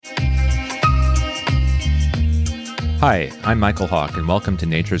Hi, I'm Michael Hawk, and welcome to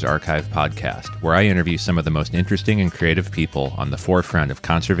Nature's Archive podcast, where I interview some of the most interesting and creative people on the forefront of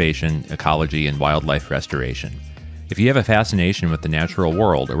conservation, ecology, and wildlife restoration. If you have a fascination with the natural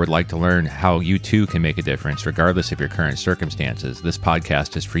world or would like to learn how you too can make a difference regardless of your current circumstances, this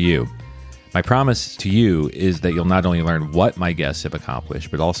podcast is for you. My promise to you is that you'll not only learn what my guests have accomplished,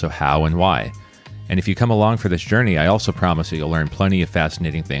 but also how and why. And if you come along for this journey, I also promise that you'll learn plenty of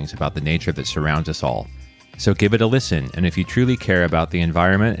fascinating things about the nature that surrounds us all. So give it a listen, and if you truly care about the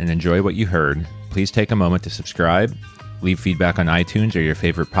environment and enjoy what you heard, please take a moment to subscribe, leave feedback on iTunes or your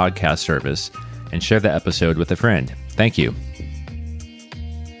favorite podcast service, and share the episode with a friend. Thank you.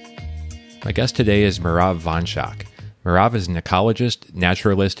 My guest today is Merav Vanshak. Merav is an ecologist,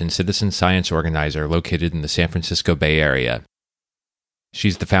 naturalist, and citizen science organizer located in the San Francisco Bay Area.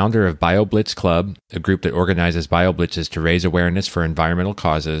 She's the founder of BioBlitz Club, a group that organizes BioBlitzes to raise awareness for environmental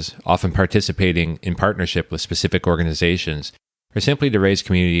causes, often participating in partnership with specific organizations, or simply to raise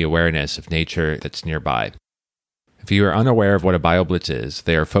community awareness of nature that's nearby. If you are unaware of what a BioBlitz is,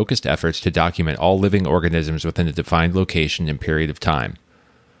 they are focused efforts to document all living organisms within a defined location and period of time.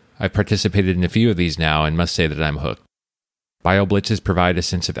 I've participated in a few of these now and must say that I'm hooked. BioBlitzes provide a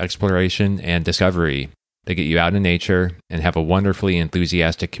sense of exploration and discovery. They get you out in nature and have a wonderfully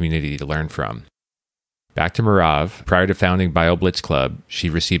enthusiastic community to learn from. Back to Merav. Prior to founding BioBlitz Club, she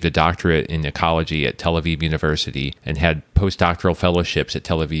received a doctorate in ecology at Tel Aviv University and had postdoctoral fellowships at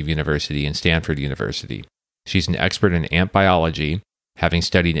Tel Aviv University and Stanford University. She's an expert in ant biology, having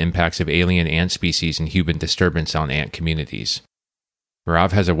studied impacts of alien ant species and human disturbance on ant communities.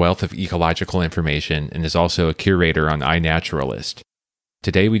 Merav has a wealth of ecological information and is also a curator on iNaturalist.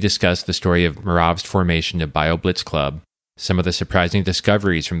 Today we discuss the story of Merav's formation of BioBlitz Club, some of the surprising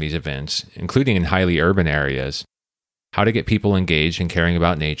discoveries from these events, including in highly urban areas, how to get people engaged and caring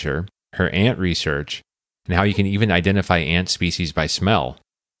about nature, her ant research, and how you can even identify ant species by smell,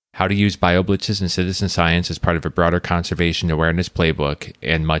 how to use BioBlitzes and citizen science as part of a broader conservation awareness playbook,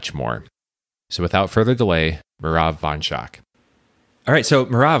 and much more. So without further delay, Merav Vanshak. All right, so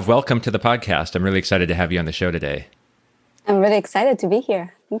Merav, welcome to the podcast. I'm really excited to have you on the show today. I'm really excited to be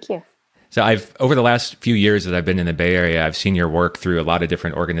here. Thank you. So over the last few years that I've been in the Bay Area, I've seen your work through a lot of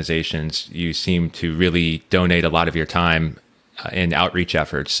different organizations. You seem to really donate a lot of your time in outreach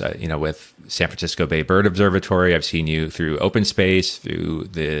efforts, with San Francisco Bay Bird Observatory. I've seen you through Open Space, through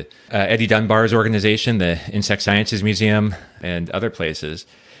the Eddie Dunbar's organization, the Insect Sciences Museum, and other places.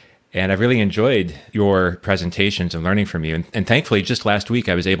 And I've really enjoyed your presentations and learning from you. And thankfully, just last week,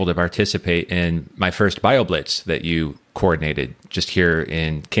 I was able to participate in my first BioBlitz that you coordinated just here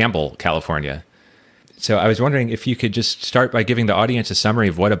in Campbell, California. So I was wondering if you could just start by giving the audience a summary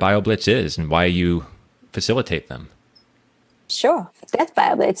of what a BioBlitz is and why you facilitate them. Sure. That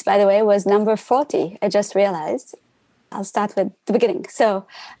BioBlitz, by the way, was number 40. I just realized. I'll start with the beginning. So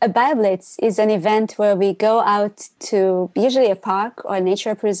a BioBlitz is an event where we go out to usually a park or a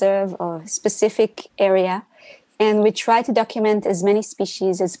nature preserve or specific area, and we try to document as many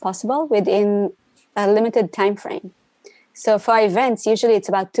species as possible within a limited time frame. So for our events, usually it's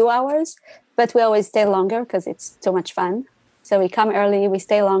about 2 hours, but we always stay longer because it's too much fun. So we come early, we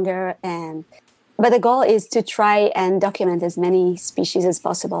stay longer, but the goal is to try and document as many species as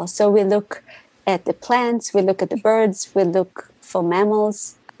possible. So we look at the plants, we look at the birds, we look for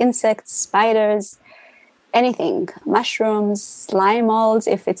mammals, insects, spiders, anything, mushrooms, slime molds,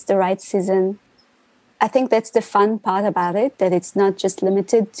 if it's the right season. I think that's the fun part about it, that it's not just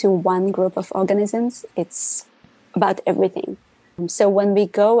limited to one group of organisms, it's about everything. So when we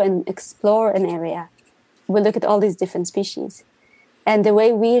go and explore an area, we look at all these different species. And the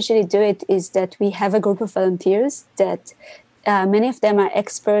way we usually do it is that we have a group of volunteers that many of them are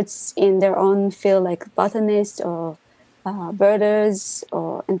experts in their own field, like botanists or birders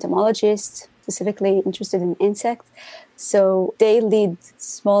or entomologists, specifically interested in insects. So they lead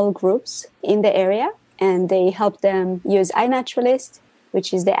small groups in the area, and they help them use iNaturalist,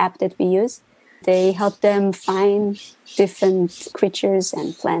 which is the app that we use. They help them find different creatures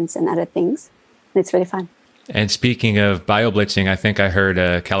and plants and other things. And it's really fun. And speaking of BioBlitzing, I think I heard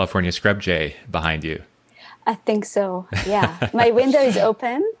a California scrub jay behind you. I think so, yeah. My window is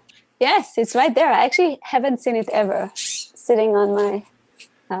open. Yes, it's right there. I actually haven't seen it ever, sitting on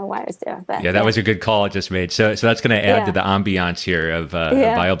my wires there. But, that was a good call I just made. So that's going to add to the ambiance here of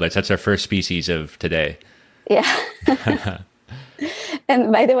BioBlitz. That's our first species of today. Yeah.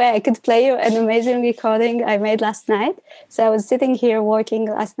 And by the way, I could play you an amazing recording I made last night. So I was sitting here working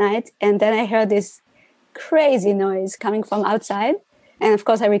last night, and then I heard this crazy noise coming from outside. And of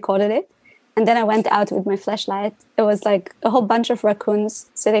course, I recorded it. And then I went out with my flashlight. It was like a whole bunch of raccoons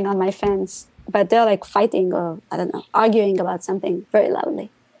sitting on my fence but they're like fighting or, I don't know, arguing about something very loudly.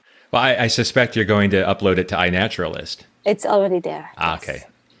 Well, I suspect you're going to upload it to iNaturalist. It's already there. Okay.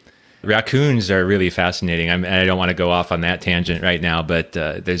 Raccoons are really fascinating. I don't want to go off on that tangent right now, but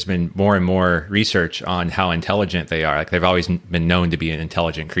there's been more and more research on how intelligent they are. Like they've always been known to be an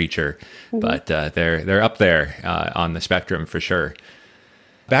intelligent creature, but they're up there on the spectrum for sure.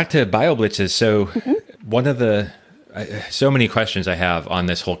 Back to BioBlitzes. So one of the so many questions I have on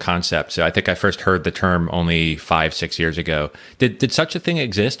this whole concept. So I think I first heard the term only 5-6 years ago. Did such a thing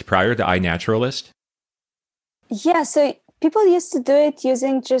exist prior to iNaturalist? Yeah, so people used to do it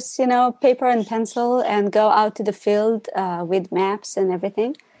using just, paper and pencil and go out to the field with maps and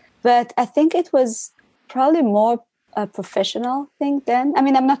everything. But I think it was probably more a professional thing then. I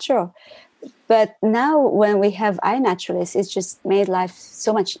mean, I'm not sure. But now when we have iNaturalist, it's just made life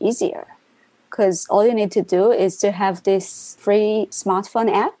so much easier because all you need to do is to have this free smartphone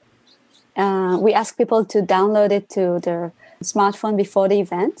app. We ask people to download it to their smartphone before the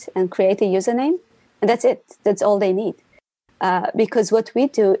event and create a username. And that's it. That's all they need. Because what we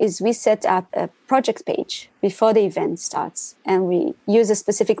do is we set up a project page before the event starts, and we use a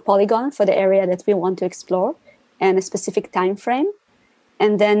specific polygon for the area that we want to explore and a specific time frame.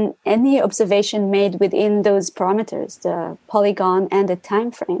 And then any observation made within those parameters, the polygon and the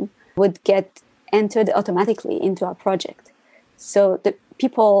time frame, would get entered automatically into our project. So the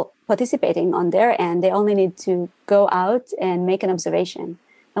people participating on their end, they only need to go out and make an observation.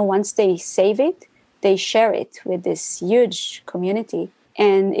 And once they save it, they share it with this huge community,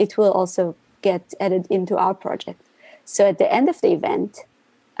 and it will also get added into our project. So at the end of the event,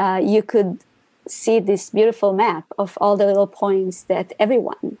 you could see this beautiful map of all the little points that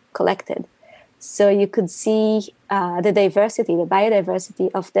everyone collected. So you could see the diversity, the biodiversity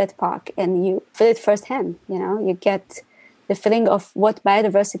of that park, and you feel it firsthand. You get the feeling of what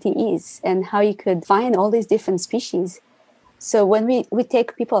biodiversity is and how you could find all these different species. So when we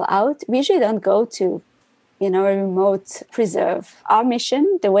take people out, we usually don't go to, a remote preserve. Our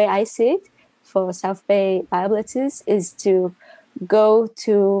mission, the way I see it, for South Bay BioBlitzes, is to go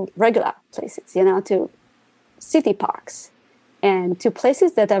to regular places, to city parks and to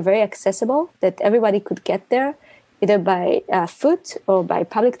places that are very accessible, that everybody could get there, either by foot or by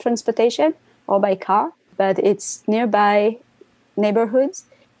public transportation or by car, but it's nearby neighborhoods.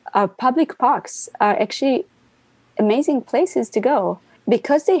 Our public parks are actually amazing places to go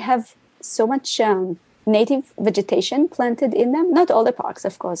because they have so much native vegetation planted in them. Not all the parks,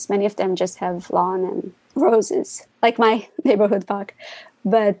 of course. Many of them just have lawn and roses, like my neighborhood park.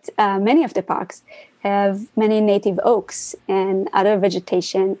 But many of the parks have many native oaks and other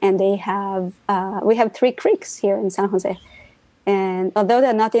vegetation. And they have, we have 3 creeks here in San Jose. And although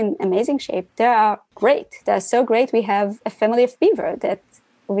they're not in amazing shape, they are great. They're so great. We have a family of beaver that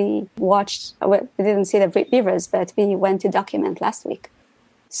we watched. Well, we didn't see the beavers, but we went to document last week.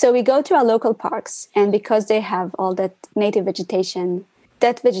 So we go to our local parks, and because they have all that native vegetation,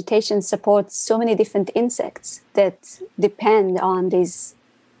 that vegetation supports so many different insects that depend on these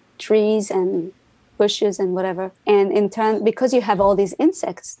trees and bushes and whatever. And in turn, because you have all these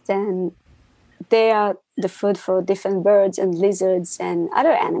insects, then they are the food for different birds and lizards and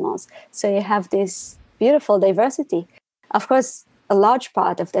other animals. So you have this beautiful diversity. Of course, a large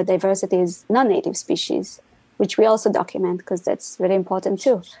part of that diversity is non-native species, which we also document because that's really important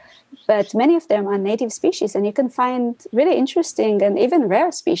too. But many of them are native species, and you can find really interesting and even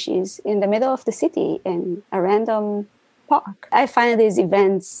rare species in the middle of the city in a random park. I find these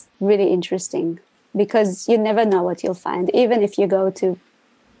events really interesting because you never know what you'll find, even if you go to,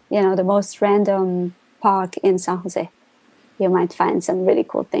 the most random park in San Jose. You might find some really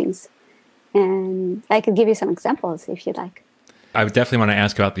cool things. And I could give you some examples if you'd like. I would definitely want to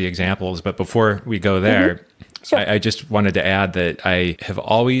ask about the examples, but before we go there, Sure. I just wanted to add that I have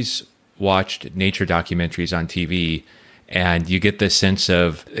always watched nature documentaries on TV, and you get this sense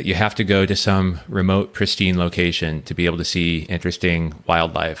of you have to go to some remote, pristine location to be able to see interesting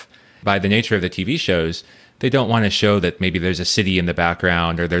wildlife. By the nature of the TV shows, they don't want to show that maybe there's a city in the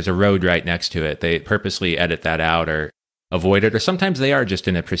background or there's a road right next to it. They purposely edit that out or avoid it, or sometimes they are just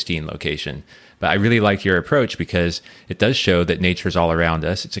in a pristine location. But I really like your approach because it does show that nature's all around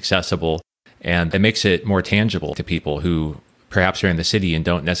us, it's accessible, and it makes it more tangible to people who perhaps are in the city and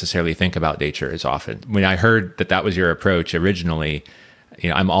don't necessarily think about nature as often. When I heard that that was your approach originally,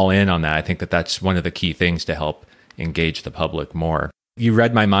 I'm all in on that. I think that that's one of the key things to help engage the public more. You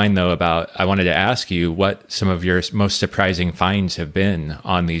read my mind, though, I wanted to ask you what some of your most surprising finds have been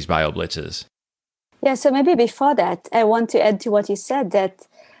on these BioBlitzes. Yeah, so maybe before that, I want to add to what you said that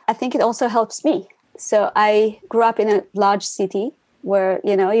I think it also helps me. So I grew up in a large city where,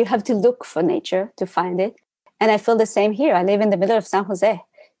 you have to look for nature to find it. And I feel the same here. I live in the middle of San Jose.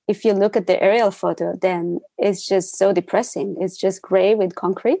 If you look at the aerial photo, then it's just so depressing. It's just gray with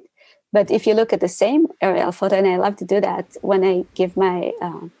concrete. But if you look at the same aerial photo, and I love to do that when I give my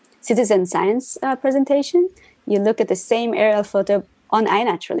citizen science presentation, you look at the same aerial photo on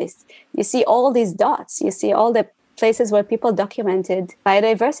iNaturalist. You see all these dots. You see all the places where people documented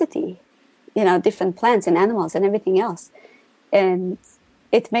biodiversity, different plants and animals and everything else. And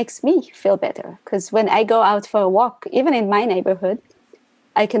it makes me feel better because when I go out for a walk, even in my neighborhood,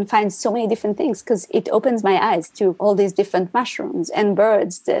 I can find so many different things because it opens my eyes to all these different mushrooms and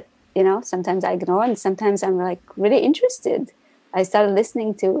birds that, sometimes I ignore and sometimes I'm like really interested. I started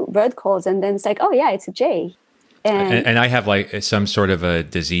listening to bird calls and then it's like, oh yeah, it's a jay. And I have like some sort of a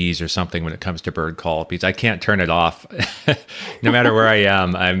disease or something when it comes to bird call because I can't turn it off. No matter where I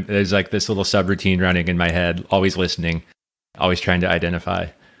am, there's like this little subroutine running in my head, always listening, always trying to identify.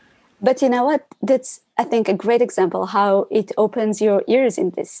 But you know what? That's, I think, a great example how it opens your ears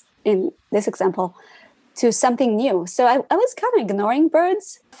in this example to something new. So I was kind of ignoring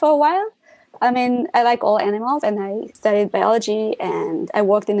birds for a while. I mean, I like all animals and I studied biology and I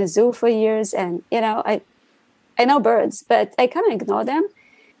worked in a zoo for years and, I know birds, but I kind of ignore them.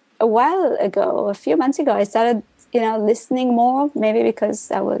 A few months ago, I started, listening more, maybe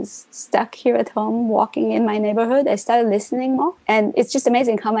because I was stuck here at home walking in my neighborhood. I started listening more. And it's just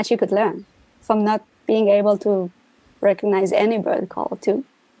amazing how much you could learn from not being able to recognize any bird call to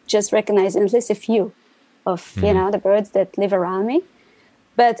just recognizing at least a few of, the birds that live around me.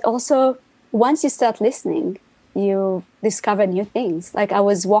 But also, once you start listening, you discover new things. Like I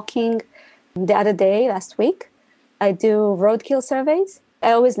was walking the other day, last week. I do roadkill surveys.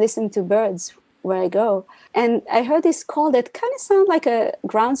 I always listen to birds where I go. And I heard this call that kind of sounded like a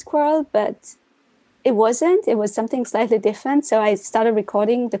ground squirrel, but it wasn't. It was something slightly different. So I started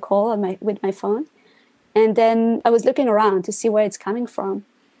recording the call with my phone. And then I was looking around to see where it's coming from.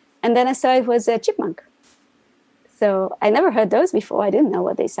 And then I saw it was a chipmunk. So I never heard those before. I didn't know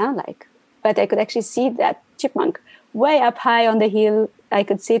what they sound like. But I could actually see that chipmunk way up high on the hill. I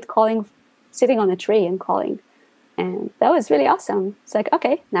could see it calling, sitting on a tree and calling. And that was really awesome. It's like,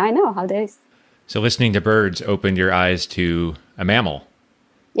 okay, now I know how it is. So listening to birds opened your eyes to a mammal.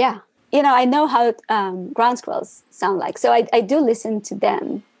 Yeah. I know how ground squirrels sound like. So I do listen to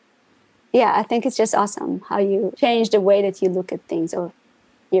them. Yeah, I think it's just awesome how you change the way that you look at things or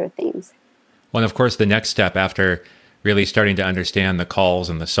hear things. Well, and of course, the next step after really starting to understand the calls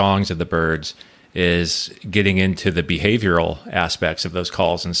and the songs of the birds is getting into the behavioral aspects of those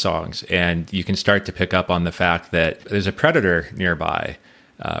calls and songs. And you can start to pick up on the fact that there's a predator nearby,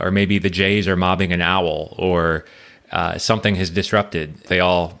 or maybe the jays are mobbing an owl, or something has disrupted. They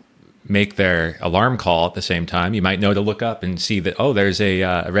all make their alarm call at the same time. You might know to look up and see that, oh, there's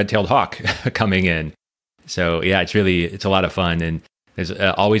a red-tailed hawk coming in. So yeah, it's a lot of fun. And there's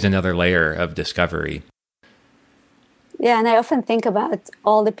always another layer of discovery. Yeah, and I often think about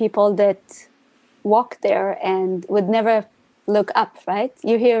all the people that walk there and would never look up, right?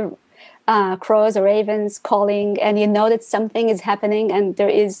 You hear crows or ravens calling and you know that something is happening and there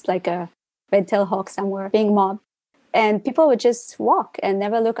is like a red-tailed hawk somewhere being mobbed. And people would just walk and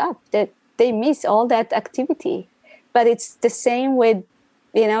never look up. That they miss all that activity. But it's the same with,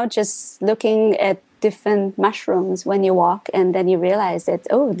 just looking at different mushrooms when you walk and then you realize that,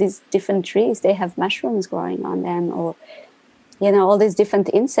 oh, these different trees, they have mushrooms growing on them, or all these different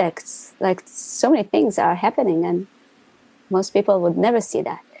insects, like so many things are happening and most people would never see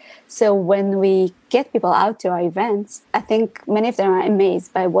that. So when we get people out to our events, I think many of them are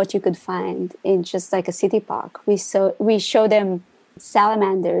amazed by what you could find in just like a city park. We show them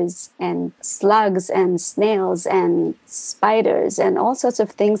salamanders and slugs and snails and spiders and all sorts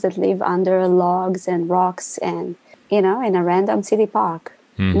of things that live under logs and rocks and, in a random city park.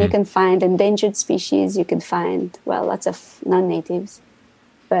 Mm-hmm. You can find endangered species. You can find, lots of non-natives,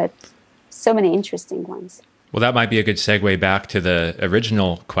 but so many interesting ones. Well, that might be a good segue back to the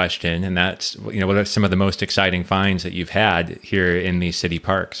original question, and that's, what are some of the most exciting finds that you've had here in these city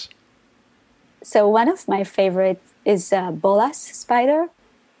parks? So one of my favorites is a bolas spider,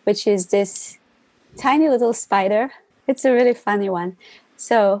 which is this tiny little spider. It's a really funny one.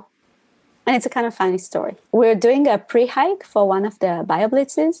 And it's a kind of funny story. We're doing a pre-hike for one of the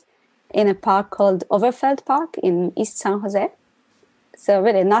BioBlitzes in a park called Overfeld Park in East San Jose. So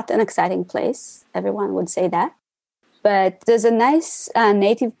really not an exciting place. Everyone would say that. But there's a nice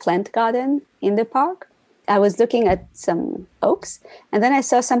native plant garden in the park. I was looking at some oaks and then I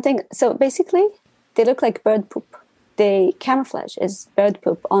saw something. So basically, they look like bird poop. They camouflage as bird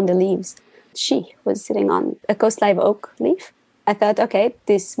poop on the leaves. She was sitting on a Coast Live oak leaf. I thought, okay,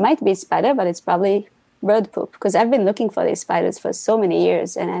 this might be a spider, but it's probably bird poop, because I've been looking for these spiders for so many years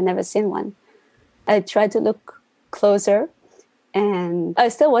and I never seen one. I tried to look closer and I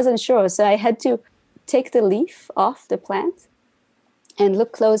still wasn't sure. So I had to take the leaf off the plant and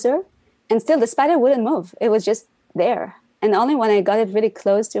look closer. And still the spider wouldn't move. It was just there. And only when I got it really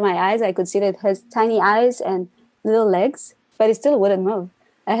close to my eyes, I could see that it has tiny eyes and little legs, but it still wouldn't move.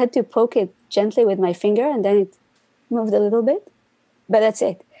 I had to poke it gently with my finger and then it moved a little bit, but that's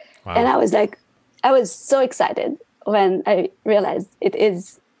it. Wow. And I was so excited when I realized it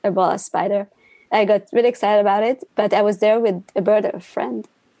is a bolas spider. I got really excited about it, but I was there with a birder friend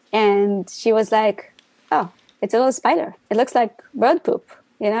and she was like, oh, it's a little spider. It looks like bird poop,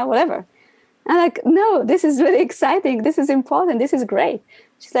 whatever. I'm like, no, this is really exciting. This is important. This is great.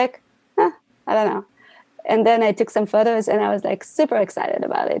 She's like, I don't know. And then I took some photos and I was like super excited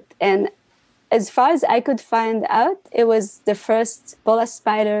about it. And as far as I could find out, it was the first bolas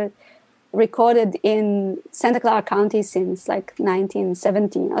spider recorded in Santa Clara County since like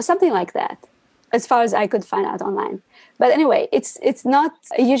 1917 or something like that, as far as I could find out online. But anyway, it's not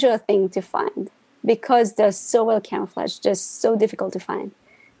a usual thing to find because they're so well camouflaged, just so difficult to find.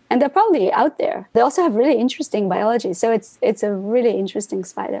 And they're probably out there. They also have really interesting biology. So it's a really interesting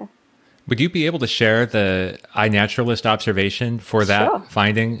spider. Would you be able to share the iNaturalist observation for that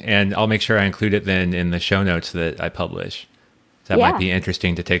finding? And I'll make sure I include it then in the show notes that I publish. That might be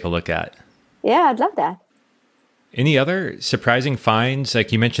interesting to take a look at. Yeah, I'd love that. Any other surprising finds?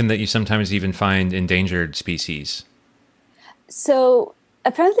 Like you mentioned that you sometimes even find endangered species. So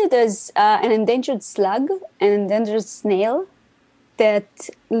apparently there's an endangered slug, an endangered snail that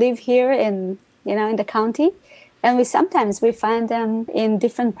live here in the county. And we sometimes find them in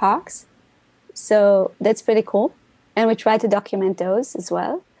different parks. So that's pretty cool. And we try to document those as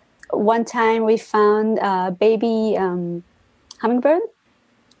well. One time we found a baby hummingbird.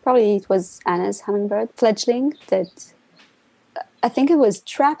 Probably it was Anna's hummingbird, fledgling, that I think it was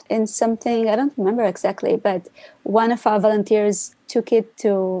trapped in something. I don't remember exactly, but one of our volunteers took it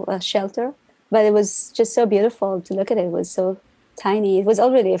to a shelter. But it was just so beautiful to look at it. It was so tiny. It was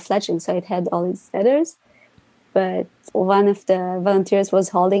already a fledgling, so it had all its feathers. But one of the volunteers was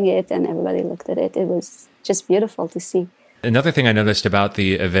holding it and everybody looked at it. It was just beautiful to see. Another thing I noticed about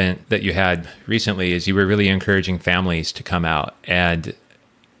the event that you had recently is you were really encouraging families to come out. And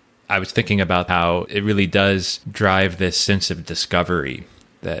I was thinking about how it really does drive this sense of discovery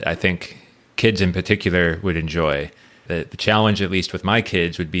that I think kids in particular would enjoy. The challenge, at least with my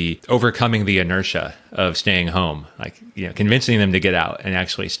kids, would be overcoming the inertia of staying home, convincing them to get out and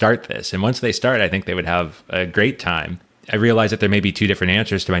actually start this. And once they start, I think they would have a great time. I realize that there may be two different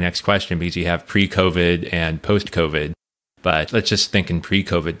answers to my next question because you have pre-COVID and post-COVID, but let's just think in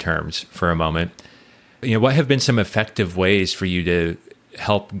pre-COVID terms for a moment. What have been some effective ways for you to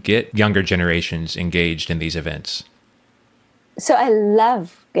help get younger generations engaged in these events? So I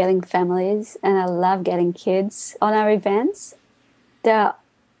love getting families and I love getting kids on our events. They're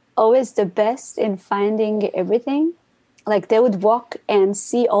always the best in finding everything. Like they would walk and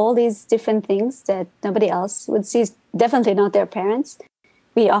see all these different things that nobody else would see, definitely not their parents.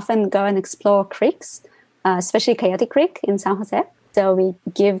 We often go and explore creeks, especially Coyote Creek in San Jose. So we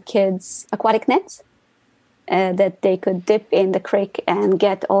give kids aquatic nets that they could dip in the creek and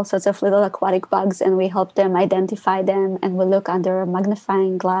get all sorts of little aquatic bugs, and we help them identify them, and we look under a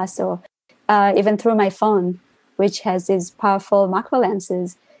magnifying glass or even through my phone, which has these powerful macro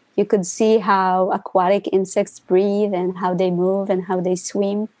lenses. You could see how aquatic insects breathe and how they move and how they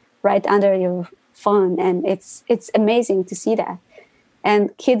swim right under your phone, and it's amazing to see that.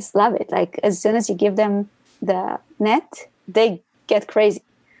 And kids love it. Like as soon as you give them the net, they get crazy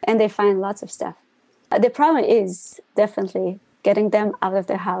and they find lots of stuff. The problem is definitely getting them out of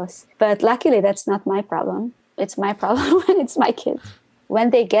the house. But luckily, that's not my problem. It's my problem when it's my kids. When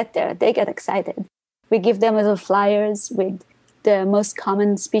they get there, they get excited. We give them little flyers with the most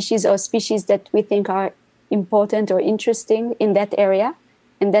common species or species that we think are important or interesting in that area,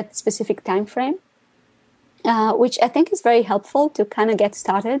 in that specific time frame, which I think is very helpful to kind of get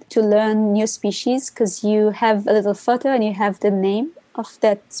started, to learn new species, because you have a little photo and you have the name of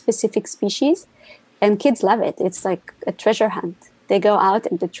that specific species. And kids love it. It's like a treasure hunt. They go out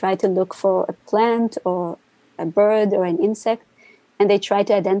and they try to look for a plant or a bird or an insect, and they try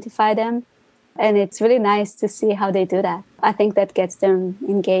to identify them. And it's really nice to see how they do that. I think that gets them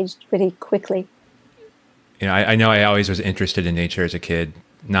engaged pretty quickly. I know I always was interested in nature as a kid,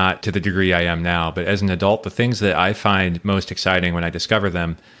 not to the degree I am now, but as an adult, the things that I find most exciting when I discover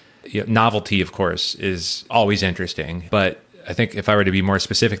them, novelty, of course, is always interesting, but I think if I were to be more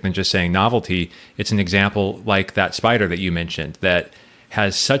specific than just saying novelty, it's an example like that spider that you mentioned that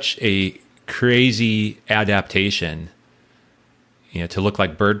has such a crazy adaptation, to look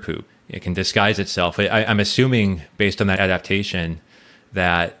like bird poop. It can disguise itself. I'm assuming based on that adaptation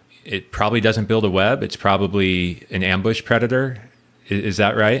that it probably doesn't build a web. It's probably an ambush predator. Is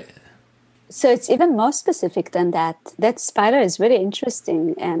that right? So it's even more specific than that. That spider is really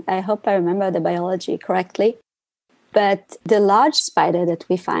interesting, and I hope I remember the biology correctly. But the large spider that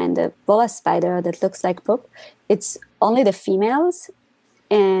we find, the boa spider that looks like poop, it's only the females,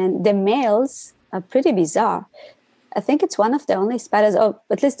 and the males are pretty bizarre. I think it's one of the only spiders, or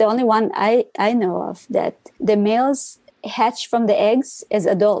at least the only one I know of, that the males hatch from the eggs as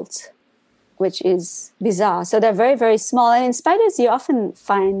adults, which is bizarre. So they're very, very small. And in spiders, you often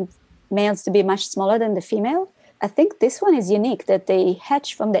find males to be much smaller than the female. I think this one is unique, that they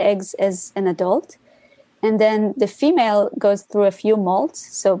hatch from the eggs as an adult. And then the female goes through a few molts.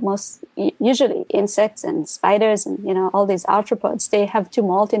 So usually insects and spiders and, all these arthropods, they have to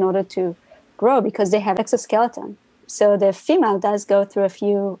molt in order to grow because they have exoskeleton. So the female does go through a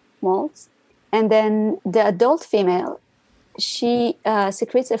few molts. And then the adult female, she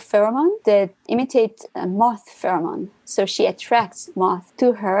secretes a pheromone that imitates a moth pheromone. So she attracts moth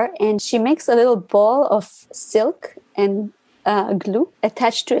to her, and she makes a little ball of silk and glue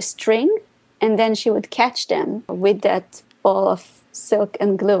attached to a string, and then she would catch them with that ball of silk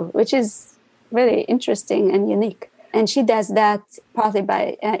and glue, which is really interesting and unique. And she does that partly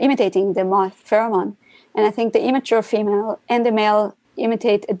by imitating the moth pheromone. And I think the immature female and the male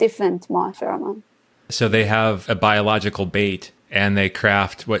imitate a different moth pheromone. So they have a biological bait and they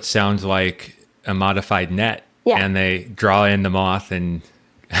craft what sounds like a modified net. Yeah. And they draw in the moth and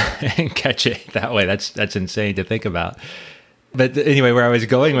and catch it that way. That's insane to think about. But anyway, where I was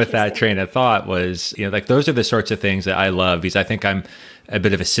going with that train of thought was, like those are the sorts of things that I love, because I think I'm a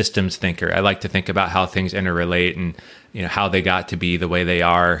bit of a systems thinker. I like to think about how things interrelate and, how they got to be the way they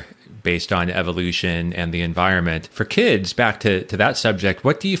are based on evolution and the environment. For kids, back to that subject,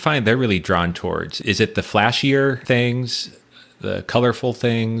 what do you find they're really drawn towards? Is it the flashier things, the colorful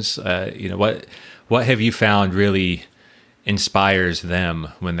things? What have you found really inspires them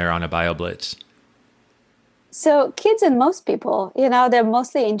when they're on a BioBlitz? So kids and most people, they're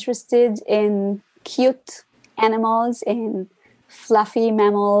mostly interested in cute animals, in fluffy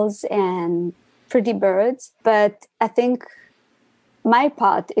mammals and pretty birds. But I think my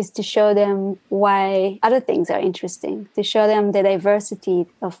part is to show them why other things are interesting, to show them the diversity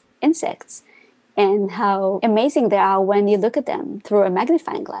of insects and how amazing they are when you look at them through a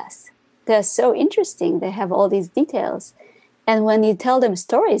magnifying glass. They're so interesting. They have all these details. And when you tell them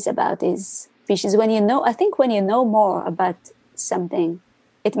stories about these species, when you know more about something,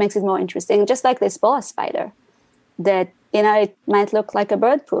 it makes it more interesting. Just like this boa spider, that, it might look like a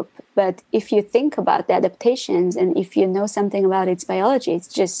bird poop, but if you think about the adaptations and if you know something about its biology, it's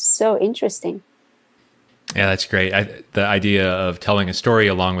just so interesting. Yeah, that's great. The idea of telling a story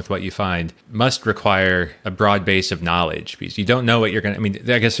along with what you find must require a broad base of knowledge, because you don't know what you're going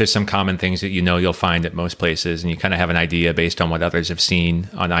to... I guess there's some common things that you'll find at most places, and you kind of have an idea based on what others have seen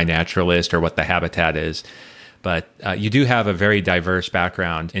on iNaturalist or what the habitat is. But you do have a very diverse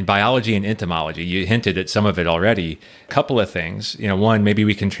background in biology and entomology. You hinted at some of it already. A couple of things. One, maybe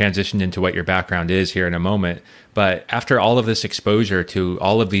we can transition into what your background is here in a moment. But after all of this exposure to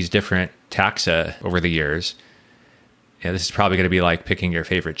all of these different taxa over the years, this is probably going to be like picking your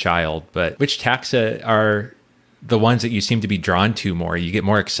favorite child. But which taxa are the ones that you seem to be drawn to more, you get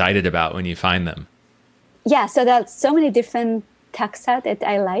more excited about when you find them? Yeah, so there's so many different taxa that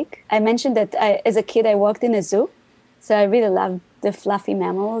I like. I mentioned that as a kid, I worked in a zoo. So I really loved the fluffy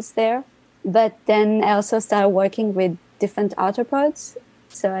mammals there. But then I also started working with different arthropods.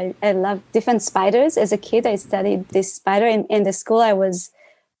 So I love different spiders. As a kid, I studied this spider in the school I was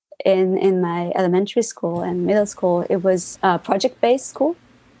in my elementary school and middle school. It was a project-based school.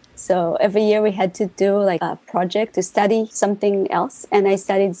 So every year we had to do like a project to study something else. And I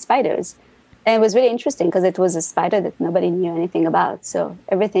studied spiders. And it was really interesting because it was a spider that nobody knew anything about. So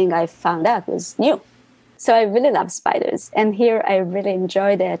everything I found out was new. So I really love spiders. And here I really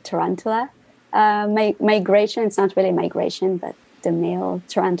enjoy the tarantula migration. It's not really migration, but the male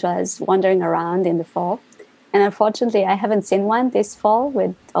tarantulas wandering around in the fall. And unfortunately, I haven't seen one this fall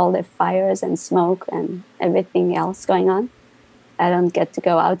with all the fires and smoke and everything else going on. I don't get to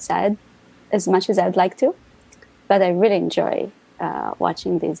go outside as much as I'd like to. But I really enjoy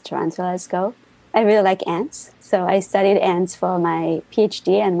watching these tarantulas go. I really like ants. So I studied ants for my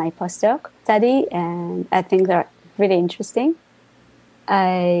PhD and my postdoc study, and I think they're really interesting.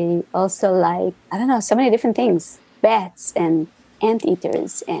 I also like, so many different things. bats and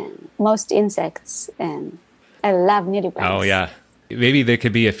anteaters and most insects. And I love nudibranchs. Oh, yeah. Maybe there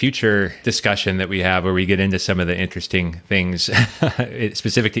could be a future discussion that we have where we get into some of the interesting things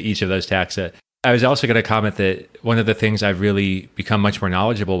specific to each of those taxa. I was also going to comment that one of the things I've really become much more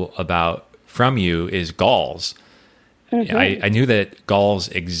knowledgeable about from you is galls. I knew that galls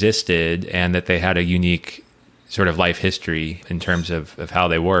existed and that they had a unique sort of life history in terms of how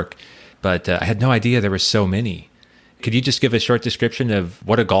they work, but I had no idea there were so many. Could you just give a short description of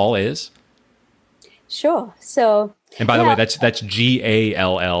what a gall is? Sure. So, and by the way, that's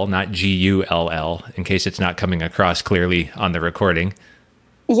Gall, not Gull, in case it's not coming across clearly on the recording.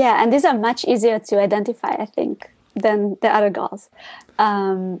 Yeah, and these are much easier to identify, I think, than the other galls.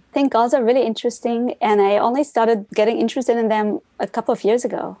 I think galls are really interesting, and I only started getting interested in them a couple of years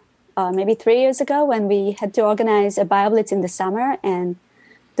ago, maybe 3 years ago, when we had to organize a BioBlitz in the summer, and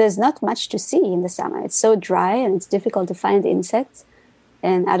there's not much to see in the summer. It's so dry, and it's difficult to find insects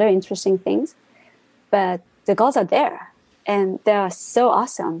and other interesting things. But the galls are there, and they are so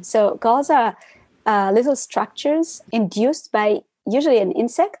awesome. So galls are little structures induced by usually an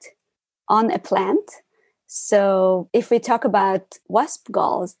insect on a plant. So if we talk about wasp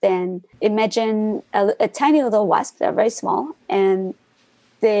galls, then imagine a tiny little wasp. They're very small, and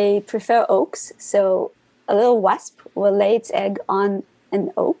they prefer oaks. So a little wasp will lay its egg on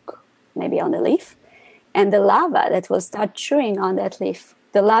an oak, maybe on a leaf, and the larva that will start chewing on that leaf,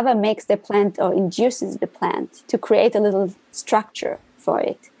 the larva makes the plant or induces the plant to create a little structure for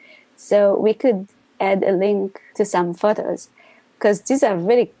it. So we could add a link to some photos because these are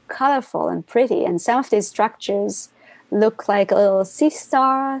really colorful and pretty. And some of these structures look like a little sea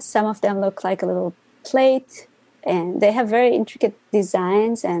star. Some of them look like a little plate. And they have very intricate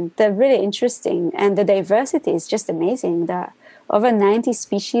designs, and they're really interesting. And the diversity is just amazing. There are over 90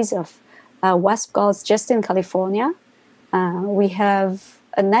 species of wasp galls just in California. We have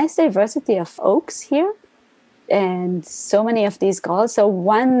a nice diversity of oaks here, and so many of these galls. So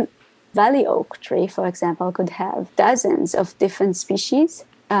one valley oak tree, for example, could have dozens of different species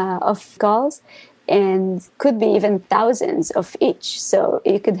of galls, and could be even thousands of each. So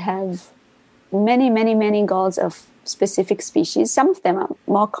you could have many, many, many galls of specific species. Some of them are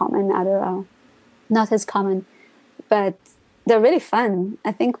more common, others are not as common, but they're really fun.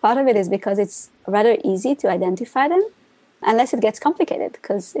 I think part of it is because it's rather easy to identify them, unless it gets complicated,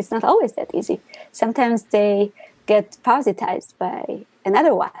 because it's not always that easy. Sometimes they get parasitized by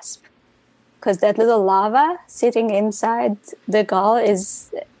another wasp, because that little larva sitting inside the gall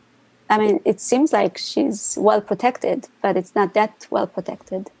is, it seems like she's well protected, but it's not that well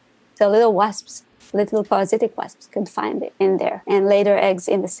protected. So little wasps, little parasitic wasps could find it in there and lay their eggs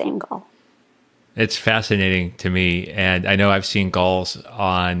in the same gall. It's fascinating to me. And I know I've seen galls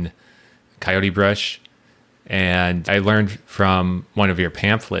on coyote brush. And I learned from one of your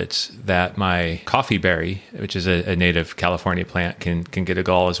pamphlets that my coffee berry, which is a native California plant, can get a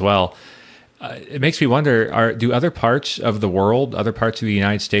gall as well. It makes me wonder, do other parts of the world, other parts of the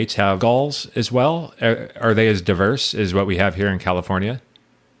United States have galls as well? Are they as diverse as what we have here in California?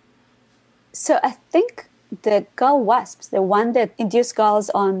 So I think the gall wasps, the one that induce galls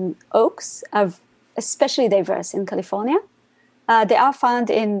on oaks, are especially diverse in California. They are found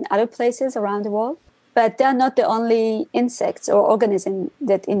in other places around the world, but they're not the only insects or organism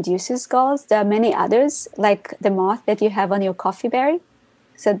that induces galls. There are many others, like the moth that you have on your coffee berry.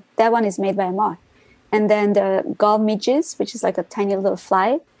 So that one is made by a moth. And then the gall midges, which is like a tiny little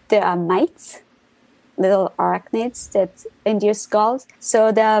fly. There are mites, little arachnids that induce galls.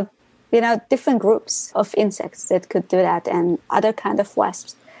 So there are different groups of insects that could do that, and other kind of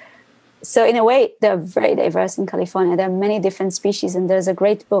wasps. So in a way, they're very diverse in California. There are many different species, and there's a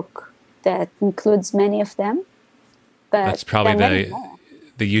great book that includes many of them. But that's probably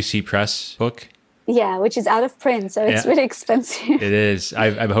the UC Press book. Yeah, which is out of print, so it's really expensive. It is.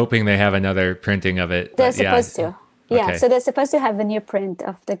 I'm hoping they have another printing of it. They're supposed to. Yeah, okay. So they're supposed to have a new print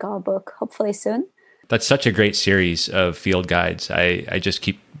of the gall book, hopefully soon. That's such a great series of field guides. I just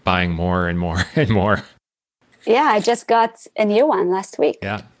keep buying more and more and more. Yeah, I just got a new one last week.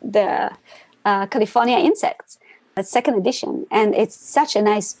 Yeah. The California Insects, a second edition. And it's such a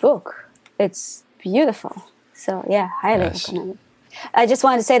nice book. It's beautiful. So yeah, highly recommend it. I just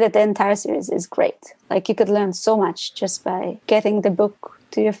wanted to say that the entire series is great. Like, you could learn so much just by getting the book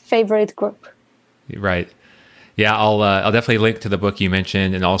to your favorite group. Right. Yeah, I'll definitely link to the book you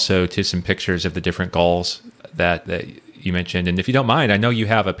mentioned, and also to some pictures of the different galls that you mentioned. And if you don't mind, I know you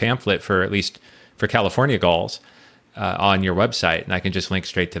have a pamphlet for, at least for California galls, on your website, and I can just link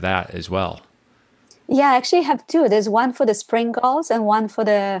straight to that as well. Yeah, I actually have two. There's one for the spring galls and one for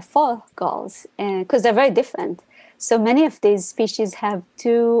the fall galls, because they're very different. So many of these species have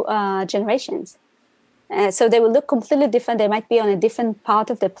two generations. So they will look completely different. They might be on a different part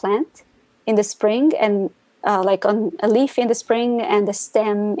of the plant in the spring and like on a leaf in the spring and the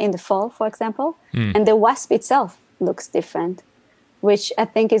stem in the fall, for example. And the wasp itself looks different, which I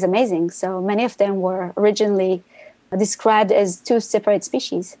think is amazing. So many of them were originally described as two separate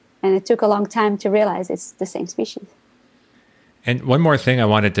species. And it took a long time to realize it's the same species. And one more thing I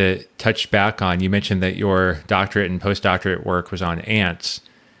wanted to touch back on, you mentioned that your doctorate and postdoctorate work was on ants.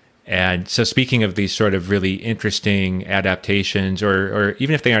 And so speaking of these sort of really interesting adaptations, or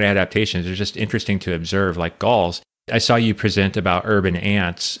even if they aren't adaptations, they're just interesting to observe, like galls. I saw you present about urban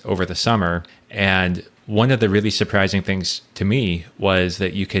ants over the summer. And one of the really surprising things to me was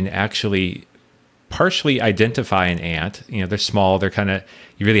that you can actually partially identify an ant. You know, they're small, they're kind of,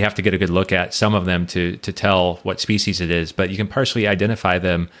 you really have to get a good look at some of them to tell what species it is, but you can partially identify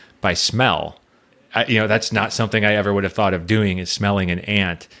them by smell. That's not something I ever would have thought of doing, is smelling an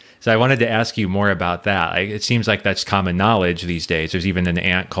ant. So I wanted to ask you more about that. It seems like that's common knowledge these days. There's even an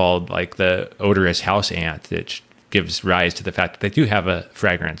ant called like the odorous house ant, which gives rise to the fact that they do have a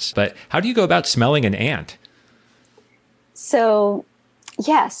fragrance. But how do you go about smelling an ant? So,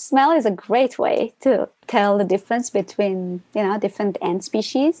 yeah, smell is a great way to tell the difference between, different ant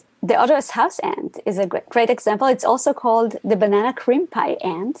species. The odorous house ant is a great example. It's also called the banana cream pie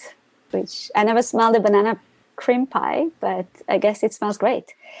ant, which I never smelled a banana cream pie, but I guess it smells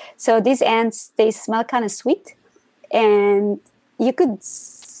great. So these ants, they smell kind of sweet, and you could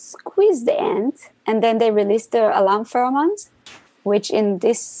squeeze the ant and then they release their alarm pheromones, which in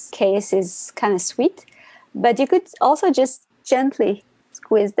this case is kind of sweet. But you could also just gently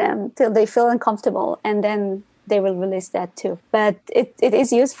squeeze them till they feel uncomfortable, and then they will release that too. But it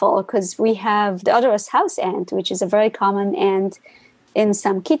is useful because we have the odorous house ant, which is a very common ant in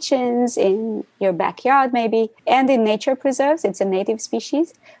some kitchens, in your backyard maybe, and in nature preserves. It's a native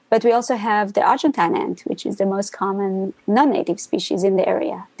species. But we also have the Argentine ant, which is the most common non-native species in the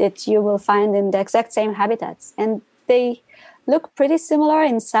area that you will find in the exact same habitats. And they look pretty similar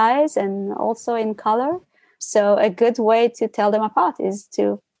in size and also in color. So a good way to tell them apart is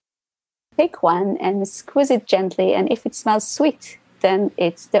to pick one and squeeze it gently. And if it smells sweet, then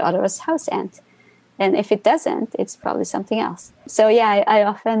it's the odorous house ant. And if it doesn't, it's probably something else. So yeah, I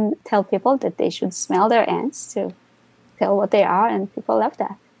often tell people that they should smell their ants to tell what they are, and people love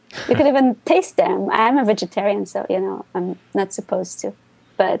that. You can even taste them. I'm a vegetarian, so, I'm not supposed to.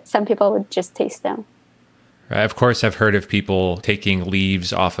 But some people would just taste them. Of course, I've heard of people taking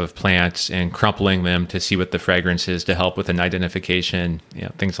leaves off of plants and crumpling them to see what the fragrance is to help with an identification,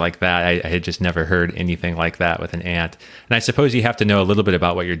 things like that. I had just never heard anything like that with an ant. And I suppose you have to know a little bit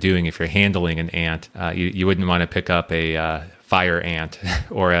about what you're doing if you're handling an ant. You wouldn't want to pick up a fire ant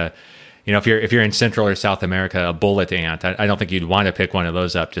or if you're in Central or South America, a bullet ant. I don't think you'd want to pick one of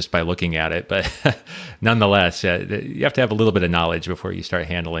those up just by looking at it. But nonetheless, you have to have a little bit of knowledge before you start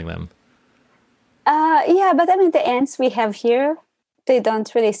handling them. Yeah, but the ants we have here, they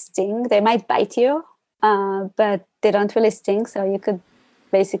don't really sting. They might bite you, but they don't really sting. So you could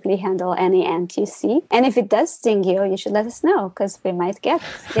basically handle any ant you see. And if it does sting you, you should let us know, because we might get,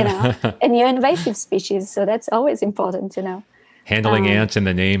 a new invasive species. So that's always important to know. Handling ants in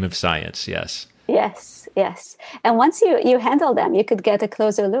the name of science, yes. Yes. And once you handle them, you could get a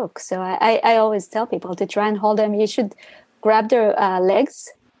closer look. So I always tell people to try and hold them. You should grab their legs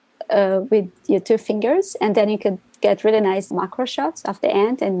with your two fingers, and then you could get really nice macro shots of the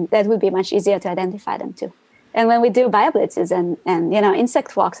ant, and that would be much easier to identify them too. And when we do bioblitzes and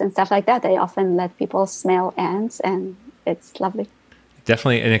insect walks and stuff like that, I often let people smell ants, and it's lovely.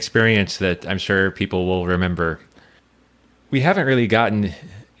 Definitely an experience that I'm sure people will remember. We haven't really gotten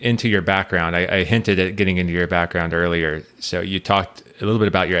into your background. I hinted at getting into your background earlier. So you talked a little bit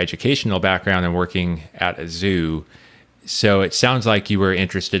about your educational background and working at a zoo. So it sounds like you were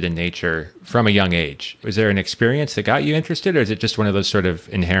interested in nature from a young age. Was there an experience that got you interested, or is it just one of those sort of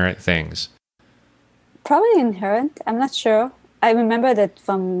inherent things? Probably inherent. I'm not sure. I remember that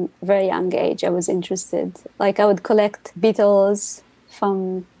from a very young age, I was interested. Like I would collect beetles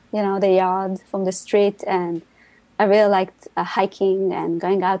from, the yard, from the street, and I really liked hiking and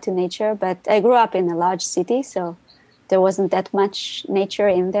going out to nature. But I grew up in a large city, so there wasn't that much nature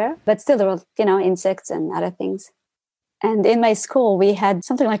in there. But still there were, insects and other things. And in my school, we had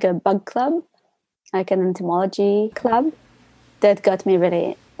something like a bug club, like an entomology club, that got me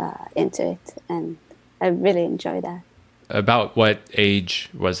really into it. And I really enjoyed that. About what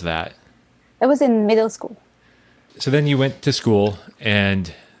age was that? I was in middle school. So then you went to school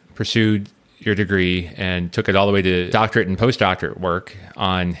and pursued your degree and took it all the way to doctorate and postdoctorate work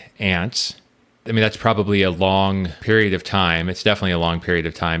on ants. I mean, that's probably a long period of time. It's definitely a long period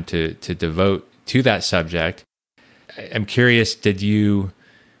of time to devote to that subject. I'm curious, did you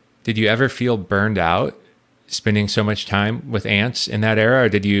ever feel burned out spending so much time with ants in that era, or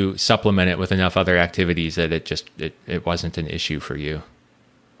did you supplement it with enough other activities that it wasn't an issue for you?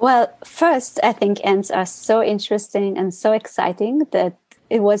 Well, first, I think ants are so interesting and so exciting that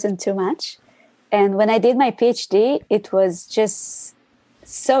it wasn't too much. And when I did my PhD, it was just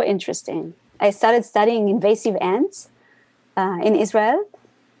so interesting. I started studying invasive ants in Israel.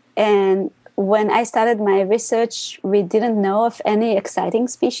 And when I started my research, we didn't know of any exciting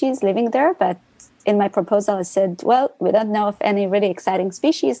species living there. But in my proposal, I said, well, we don't know of any really exciting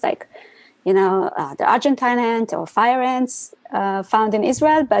species like, the Argentine ant or fire ants found in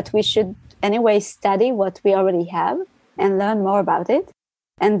Israel, but we should anyway study what we already have and learn more about it.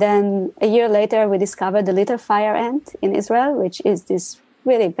 And then a year later, we discovered the little fire ant in Israel, which is this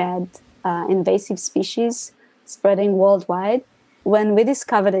really bad invasive species spreading worldwide. When we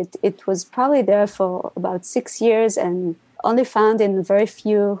discovered it, it was probably there for about 6 years and only found in very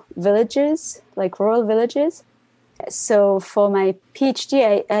few villages, like rural villages. So for my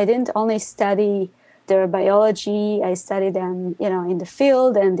PhD, I didn't only study their biology, I studied them, in the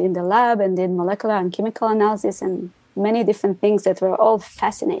field and in the lab and in molecular and chemical analysis and many different things that were all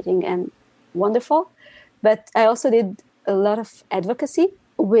fascinating and wonderful. But I also did a lot of advocacy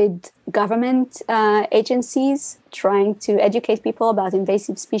with government agencies trying to educate people about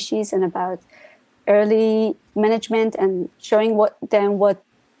invasive species and about early management and showing what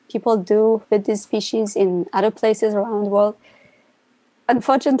people do with these species in other places around the world.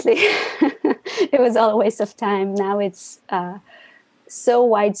 Unfortunately, it was all a waste of time. Now it's so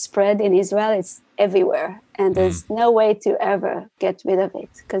widespread in Israel, it's everywhere. And there's no way to ever get rid of it.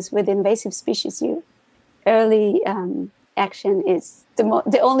 Because with invasive species, early action is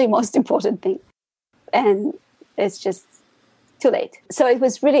the only most important thing. And it's just too late. So it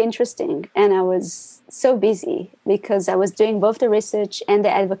was really interesting. And I was so busy because I was doing both the research and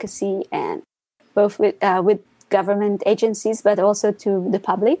the advocacy, and both with government agencies, but also to the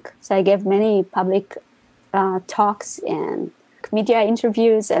public. So I gave many public talks and media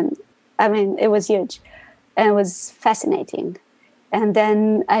interviews. And I mean, it was huge. And it was fascinating. And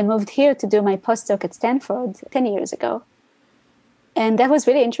then I moved here to do my postdoc at Stanford 10 years ago. And that was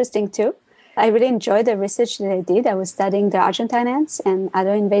really interesting too. I really enjoyed the research that I did. I was studying the Argentine ants and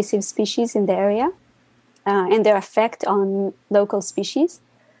other invasive species in the area and their effect on local species.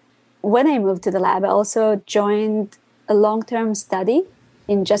 When I moved to the lab, I also joined a long-term study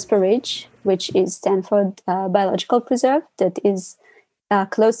in Jasper Ridge, which is Stanford Biological Preserve that is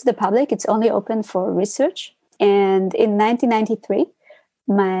closed to the public. It's only open for research. And in 1993,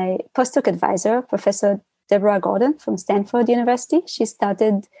 my postdoc advisor, Professor Deborah Gordon from Stanford University, she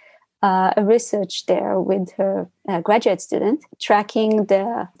started a research there with her graduate student, tracking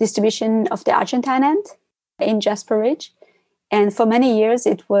the distribution of the Argentine ant in Jasper Ridge. And for many years,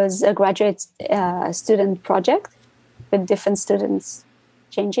 it was a graduate student project with different students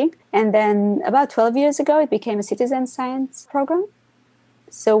changing. And then about 12 years ago, it became a citizen science program.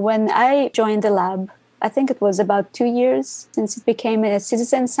 So when I joined the lab, I think it was about 2 years since it became a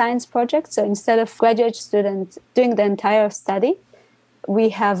citizen science project. So instead of graduate students doing the entire study, we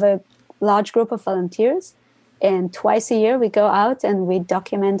have a large group of volunteers. And twice a year, we go out and we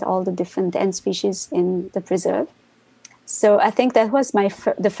document all the different ant species in the preserve. So I think that was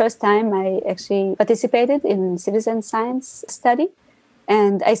the first time I actually participated in citizen science study.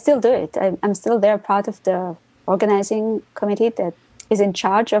 And I still do it. I'm still there, part of the organizing committee that is in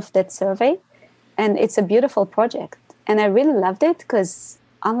charge of that survey. And it's a beautiful project. And I really loved it because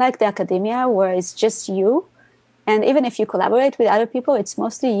unlike the academia where it's just you, and even if you collaborate with other people, it's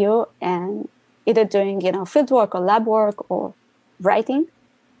mostly you and either doing, field work or lab work or writing.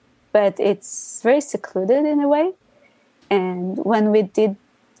 But it's very secluded in a way. And when we did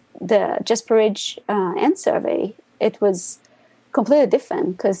the Jasper Ridge ant survey, it was completely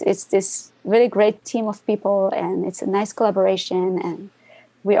different because it's this really great team of people and it's a nice collaboration and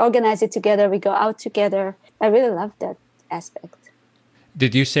we organize it together, we go out together. I really love that aspect.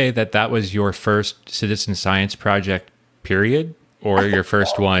 Did you say that was your first citizen science project, period? Or your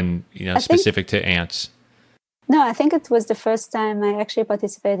first one, specific to ants? No, I think it was the first time I actually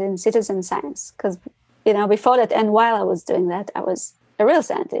participated in citizen science because, before that and while I was doing that, I was a real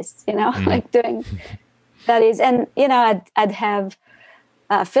scientist, like doing studies. And, I'd have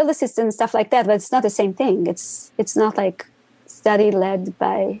field assistants, stuff like that, but it's not the same thing. It's not like study led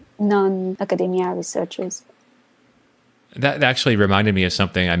by non-academia researchers. That actually reminded me of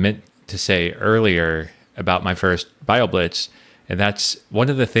something I meant to say earlier about my first BioBlitz. And that's one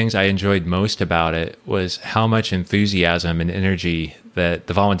of the things I enjoyed most about it was how much enthusiasm and energy that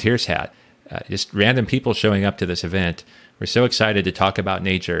the volunteers had. Just random people showing up to this event were so excited to talk about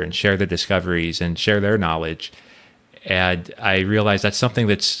nature and share their discoveries and share their knowledge. And I realized that's something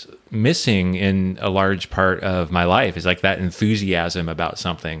that's missing in a large part of my life, is like that enthusiasm about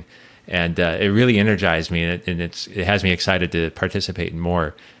something. And it really energized me, and it has me excited to participate in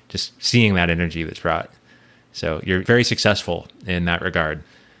more, just seeing that energy that's brought. So you're very successful in that regard.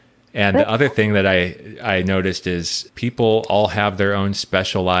 And the other thing that I noticed is people all have their own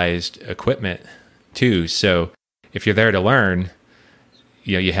specialized equipment too. So if you're there to learn,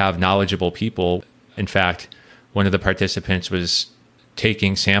 you have knowledgeable people. In fact, one of the participants was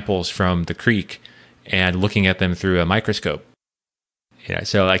taking samples from the creek and looking at them through a microscope.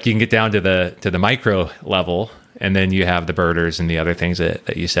 So like you can get down to the micro level, and then you have the birders and the other things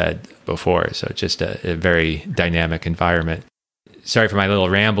that you said before. So it's just a very dynamic environment. Sorry for my little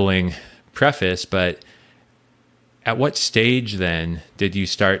rambling preface, but at what stage then did you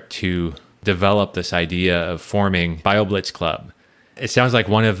start to develop this idea of forming BioBlitz Club? It sounds like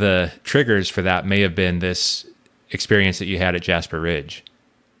one of the triggers for that may have been this experience that you had at Jasper Ridge.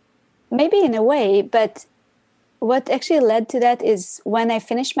 Maybe in a way, but what actually led to that is when I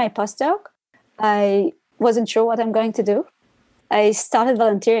finished my postdoc, I wasn't sure what I'm going to do. I started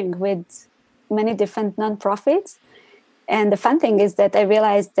volunteering with many different nonprofits. And the fun thing is that I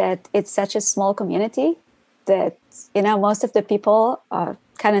realized that it's such a small community that, most of the people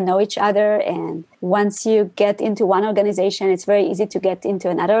kind of know each other. And once you get into one organization, it's very easy to get into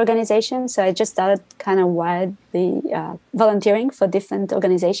another organization. So I just started kind of wildly volunteering for different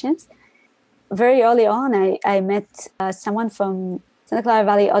organizations. Very early on, I met someone from Santa Clara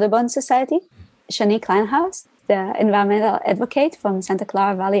Valley Audubon Society, Shani Kleinhaus, the environmental advocate from Santa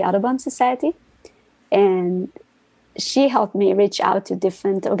Clara Valley Audubon Society. And she helped me reach out to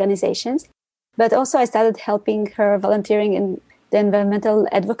different organizations. But also I started helping her volunteering in the environmental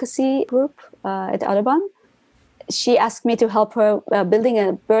advocacy group at Audubon. She asked me to help her building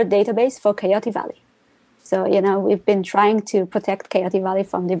a bird database for Coyote Valley. So, we've been trying to protect Coyote Valley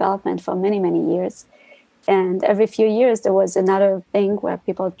from development for many, many years. And every few years, there was another thing where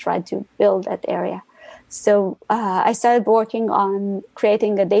people tried to build that area. So I started working on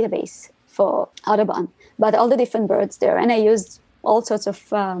creating a database for Audubon, but all the different birds there. And I used all sorts of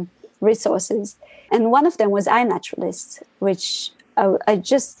resources. And one of them was iNaturalist, which I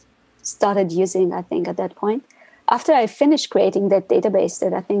just started using, I think, at that point. After I finished creating that database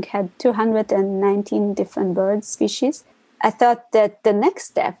that I think had 219 different bird species, I thought that the next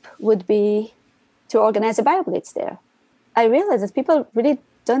step would be to organize a BioBlitz there. I realized that people really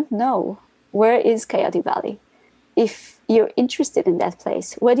don't know where is Coyote Valley. If you're interested in that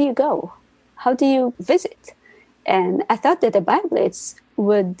place, where do you go? How do you visit? And I thought that a BioBlitz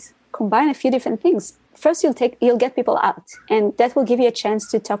would combine a few different things. First, you'll get people out, and that will give you a chance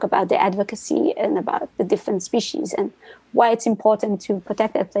to talk about the advocacy and about the different species and why it's important to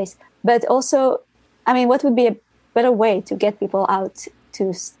protect that place. But also, what would be a better way to get people out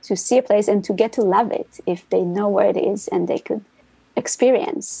to see a place and to get to love it if they know where it is and they could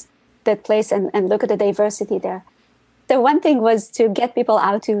experience that place and look at the diversity there. The one thing was to get people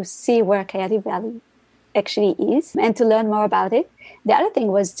out to see where Coyote Valley actually is and to learn more about it. The other thing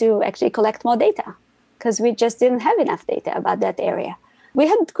was to actually collect more data, because we just didn't have enough data about that area. We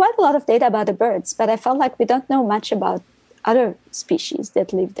had quite a lot of data about the birds, but I felt like we don't know much about other species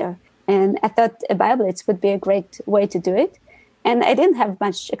that live there. And I thought a BioBlitz would be a great way to do it. And I didn't have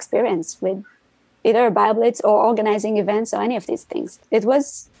much experience with either a BioBlitz or organizing events or any of these things. It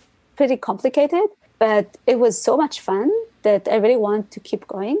was pretty complicated, but it was so much fun that I really wanted to keep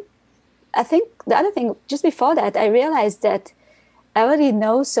going. I think the other thing, just before that, I realized that I already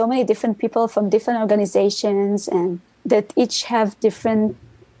know so many different people from different organizations and that each have different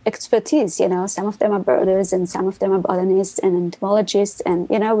expertise. Some of them are birders and some of them are botanists and entomologists and,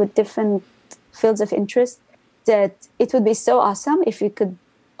 with different fields of interest, that it would be so awesome if we could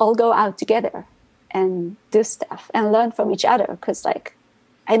all go out together and do stuff and learn from each other. Because,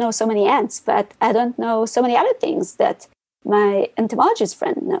 I know so many ants, but I don't know so many other things that my entomologist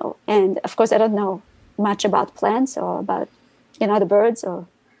friend know. And, of course, I don't know much about plants or about the birds, or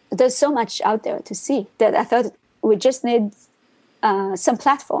there's so much out there to see that I thought we just need some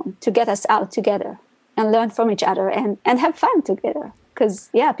platform to get us out together and learn from each other and have fun together. Because,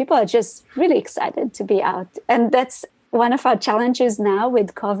 people are just really excited to be out. And that's one of our challenges now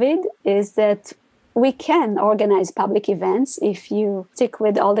with COVID, is that we can organize public events. If you stick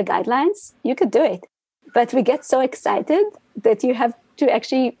with all the guidelines, you could do it. But we get so excited that you have to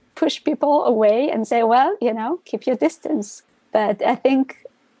actually push people away and say, well, keep your distance. But I think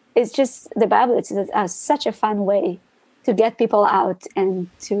it's just the BioBlitz is such a fun way to get people out and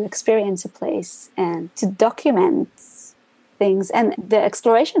to experience a place and to document things. And the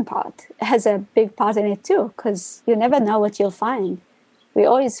exploration part has a big part in it too, because you never know what you'll find. We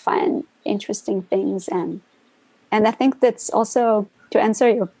always find interesting things. And I think that's also to answer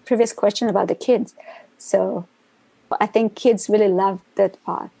your previous question about the kids. So I think kids really love that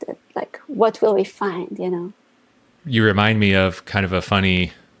part, that, like, what will we find, you know? You remind me of kind of a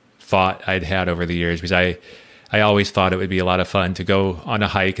funny thought I'd had over the years, because I always thought it would be a lot of fun to go on a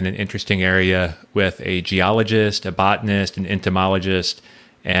hike in an interesting area with a geologist, a botanist, an entomologist,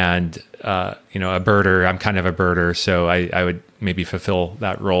 and a birder. I'm kind of a birder, so I would maybe fulfill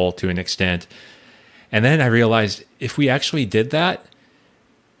that role to an extent. And then I realized if we actually did that,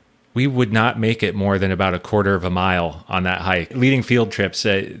 we would not make it more than about a quarter of a mile on that hike. Leading field trips,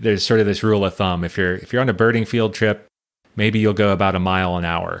 there's sort of this rule of thumb. If you're on a birding field trip, maybe you'll go about a mile an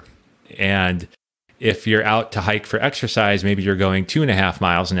hour. And if you're out to hike for exercise, maybe you're going 2.5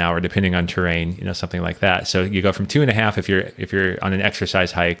 miles an hour, depending on terrain, something like that. So you go from 2.5 if you're on an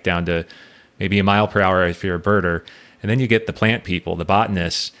exercise hike down to maybe a mile per hour if you're a birder. And then you get the plant people, the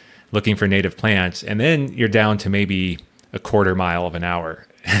botanists, looking for native plants. And then you're down to maybe a quarter mile of an hour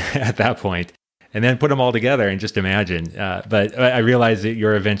at that point. And then put them all together and just imagine. But I realize that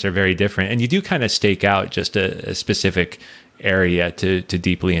your events are very different. And you do kind of stake out just a specific area to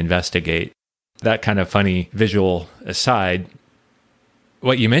deeply investigate. That kind of funny visual aside,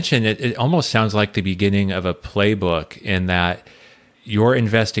 what you mentioned, it almost sounds like the beginning of a playbook in that your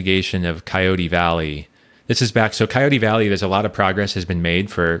investigation of Coyote Valley, this is back. So Coyote Valley, there's a lot of progress has been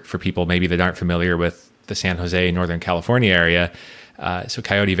made for people maybe that aren't familiar with the San Jose, Northern California area. So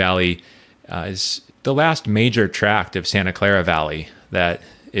Coyote Valley is the last major tract of Santa Clara Valley that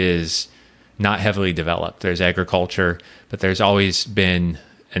is not heavily developed. There's agriculture, but there's always been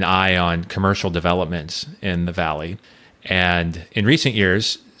an eye on commercial developments in the valley. And in recent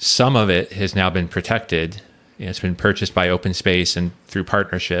years, some of it has now been protected. It's been purchased by open space and through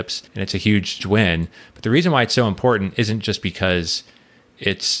partnerships, and it's a huge win. But the reason why it's so important isn't just because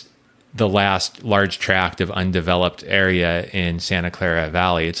it's the last large tract of undeveloped area in Santa Clara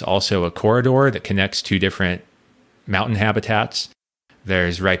Valley. It's also a corridor that connects two different mountain habitats.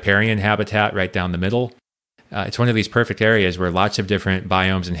 There's riparian habitat right down the middle. It's one of these perfect areas where lots of different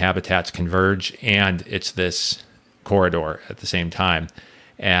biomes and habitats converge, and it's this corridor at the same time.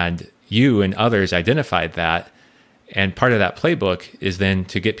 And you and others identified that. And part of that playbook is then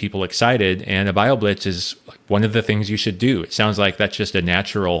to get people excited. And a BioBlitz is one of the things you should do. It sounds like that's just a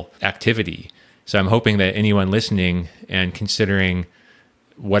natural activity. So I'm hoping that anyone listening and considering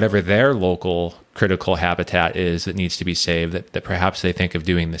whatever their local critical habitat is that needs to be saved, that perhaps they think of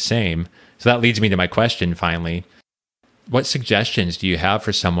doing the same. So that leads me to my question finally. What suggestions do you have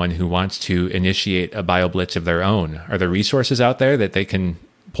for someone who wants to initiate a BioBlitz of their own? Are there resources out there that they can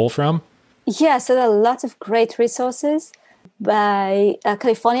pull from? Yeah, so there are lots of great resources by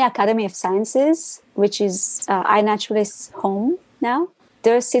California Academy of Sciences, which is iNaturalist's home now.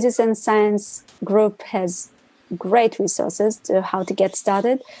 Their citizen science group has great resources to how to get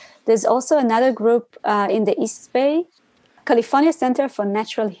started. There's also another group in the East Bay, California Center for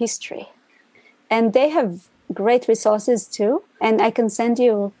Natural History. And they have great resources too. And I can send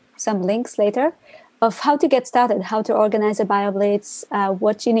you some links later of how to get started, how to organize a BioBlitz,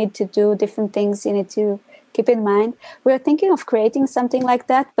 what you need to do, different things you need to keep in mind. We're thinking of creating something like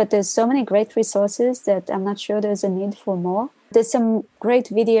that, but there's so many great resources that I'm not sure there's a need for more. There's some great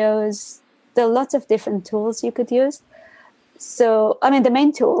videos. There are lots of different tools you could use. So, the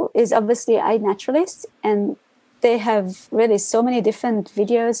main tool is obviously iNaturalist, and they have really so many different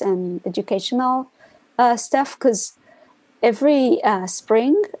videos and educational stuff, because every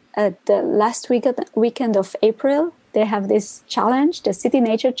spring, at the last weekend of April, they have this challenge, the City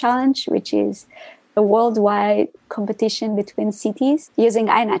Nature Challenge, which is a worldwide competition between cities using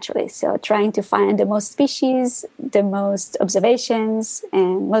iNaturalist. So trying to find the most species, the most observations,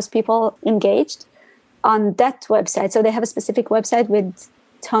 and most people engaged on that website. So they have a specific website with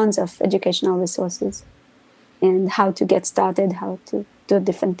tons of educational resources and how to get started, how to do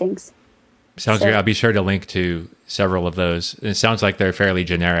different things. Sounds great. I'll be sure to link to several of those. It sounds like they're fairly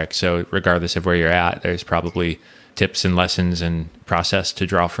generic. So regardless of where you're at, there's probably tips and lessons and process to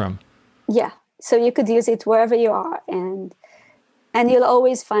draw from. Yeah. So you could use it wherever you are, and you'll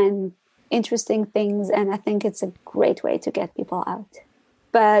always find interesting things. And I think it's a great way to get people out.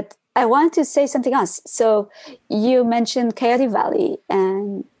 But I want to say something else. So you mentioned Coyote Valley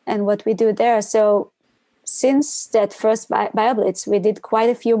and what we do there. So since that first BioBlitz, we did quite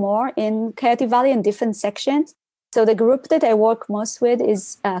a few more in Coyote Valley in different sections. So the group that I work most with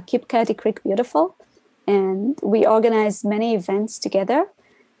is Keep Coyote Creek Beautiful, and we organize many events together.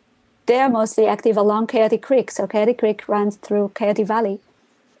 They are mostly active along Coyote Creek. So Coyote Creek runs through Coyote Valley,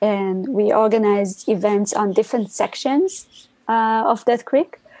 and we organize events on different sections of that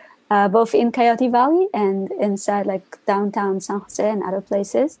creek, both in Coyote Valley and inside like downtown San Jose and other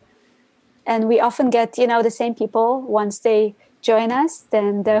places. And we often get, the same people. Once they join us,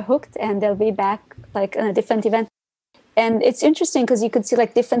 then they're hooked and they'll be back like in a different event. And it's interesting because you could see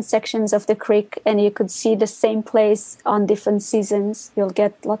like different sections of the creek and you could see the same place on different seasons. You'll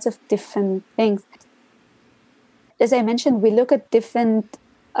get lots of different things. As I mentioned, we look at different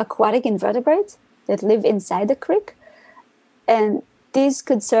aquatic invertebrates that live inside the creek. And these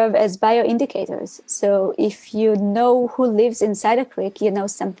could serve as bioindicators. So if you know who lives inside a creek, you know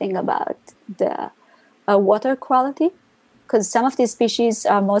something about the water quality. Because some of these species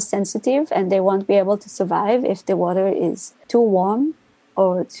are more sensitive and they won't be able to survive if the water is too warm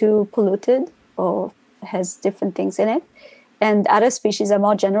or too polluted or has different things in it. And other species are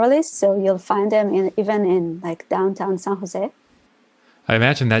more generalist, so you'll find them even in like downtown San Jose. I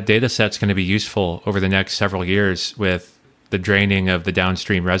imagine that data set's going to be useful over the next several years with the draining of the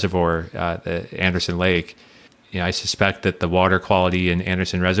downstream reservoir, the Anderson Lake. I suspect that the water quality in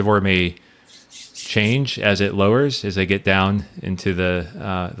Anderson Reservoir may change as it lowers, as they get down into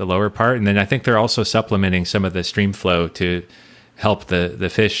the lower part. And then I think they're also supplementing some of the stream flow to help the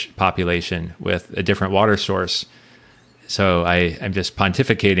fish population with a different water source. So I'm just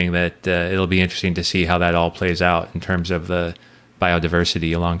pontificating that it'll be interesting to see how that all plays out in terms of the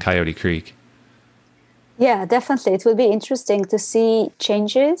biodiversity along Coyote Creek. Yeah, definitely. It will be interesting to see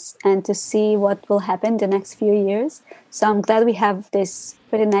changes and to see what will happen the next few years. So I'm glad we have this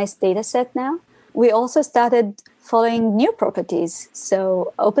pretty nice data set now. We also started following new properties.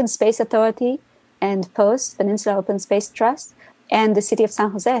 So Open Space Authority and POST, Peninsula Open Space Trust, and the city of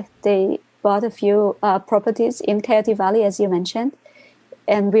San Jose, they bought a few properties in Coyote Valley, as you mentioned.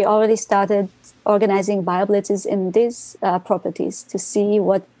 And we already started organizing bioblitzes in these properties to see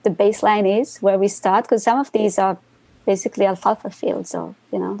what the baseline is, where we start, because some of these are basically alfalfa fields or,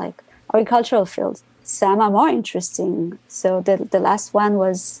 like agricultural fields. Some are more interesting. So the last one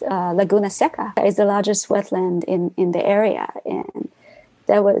was Laguna Seca. It's the largest wetland in the area. And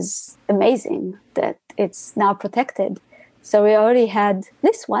that was amazing that it's now protected. So we already had at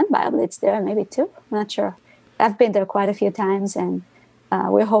least one bioblitz there, maybe two. I'm not sure. I've been there quite a few times, and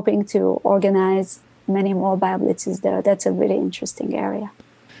we're hoping to organize many more bioblitzes there. That's a really interesting area.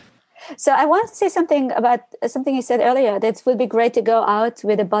 So I want to say something about something you said earlier, that it would be great to go out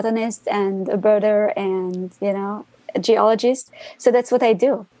with a botanist and a birder and, a geologist. So that's what I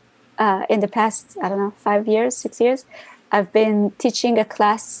do. In the past, 5 years, 6 years, I've been teaching a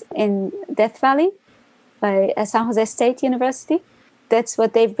class in Death Valley by San Jose State University. That's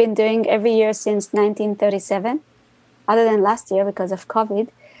what they've been doing every year since 1937, other than last year because of COVID.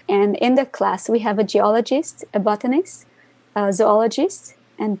 And in the class, we have a geologist, a botanist, a zoologist,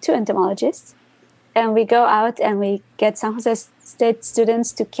 and 2 entomologists. And we go out and we get San Jose State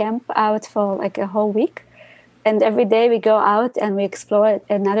students to camp out for like a whole week. And every day we go out and we explore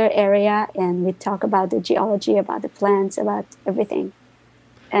another area and we talk about the geology, about the plants, about everything.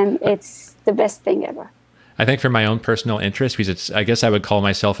 And it's the best thing ever. I think for my own personal interest, because I guess I would call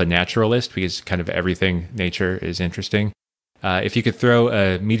myself a naturalist because kind of everything nature is interesting. If you could throw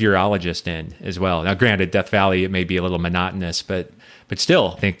a meteorologist in as well. Now, granted, Death Valley, it may be a little monotonous, but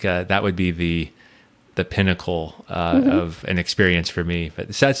still, I think that would be the pinnacle of an experience for me. But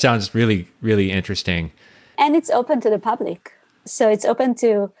that sounds really, really interesting. And it's open to the public. So it's open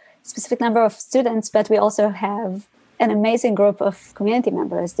to a specific number of students, but we also have an amazing group of community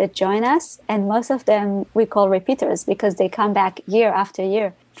members that join us. And most of them we call repeaters because they come back year after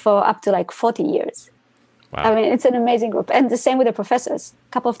year for up to like 40 years. Wow. I mean, it's an amazing group. And the same with the professors.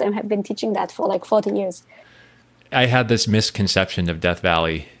 A couple of them have been teaching that for like 40 years. I had this misconception of Death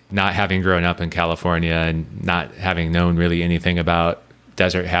Valley, not having grown up in California and not having known really anything about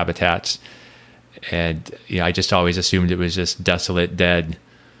desert habitats. And I just always assumed it was just desolate, dead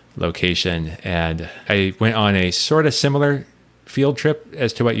location. And I went on a sort of similar field trip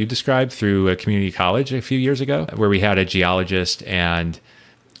as to what you described through a community college a few years ago, where we had a geologist and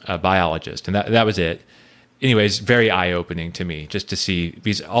a biologist, and that was it. Anyways, very eye-opening to me just to see,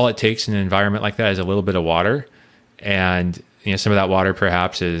 because all it takes in an environment like that is a little bit of water, and some of that water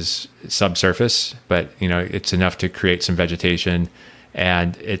perhaps is subsurface, but it's enough to create some vegetation,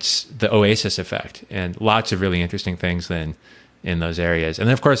 and it's the oasis effect, and lots of really interesting things then in those areas. And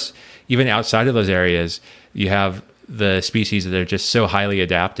then, of course, even outside of those areas, you have the species that are just so highly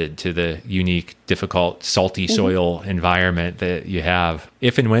adapted to the unique, difficult, salty soil environment that you have.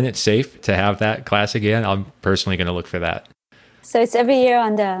 If and when it's safe to have that class again, I'm personally going to look for that. So it's every year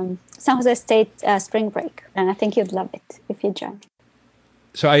on the San Jose State spring break, and I think you'd love it if you join.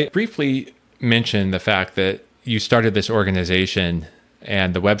 So I briefly mentioned the fact that you started this organization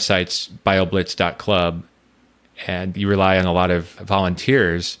and the website's bioblitz.club, and you rely on a lot of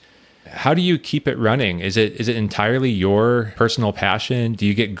volunteers. How do you keep it running? Is it entirely your personal passion? Do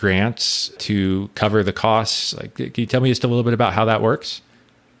you get grants to cover the costs? Like, can you tell me just a little bit about how that works?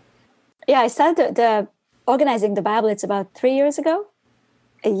 Yeah, I started the organizing the BioBlitz about 3 years ago.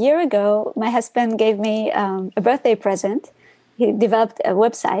 A year ago, my husband gave me a birthday present. He developed a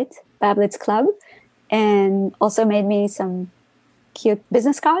website, BioBlitz Club, and also made me some cute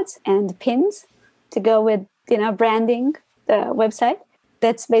business cards and pins to go with, branding the website.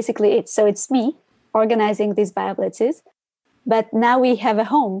 That's basically it. So it's me organizing these BioBlitzes. But now we have a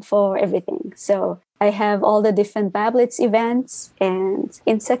home for everything. So I have all the different BioBlitz events and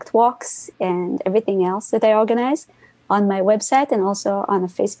insect walks and everything else that I organize on my website and also on a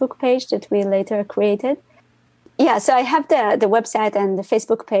Facebook page that we later created. Yeah, so I have the website and the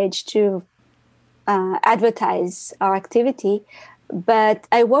Facebook page to advertise our activity. But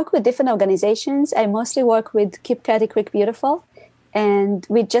I work with different organizations. I mostly work with Keep Coyote Creek Beautiful. And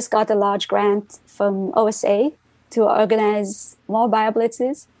we just got a large grant from OSA to organize more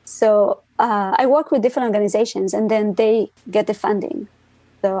BioBlitzes. So I work with different organizations and then they get the funding.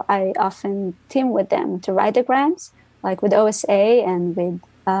 So I often team with them to write the grants, like with OSA and with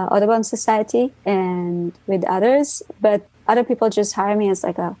Audubon Society and with others. But other people just hire me as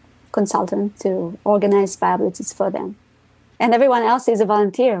like a consultant to organize BioBlitzes for them. And everyone else is a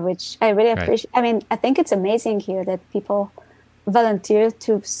volunteer, which I really appreciate. I mean, I think it's amazing here that people volunteer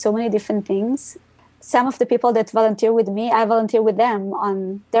to so many different things. Some of the people that volunteer with me, I volunteer with them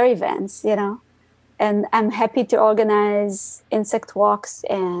on their events, and I'm happy to organize insect walks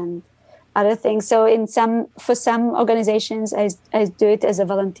and other things. So for some organizations, I do it as a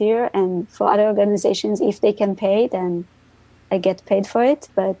volunteer, and for other organizations, if they can pay, then I get paid for it.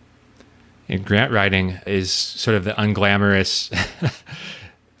 But grant writing is sort of the unglamorous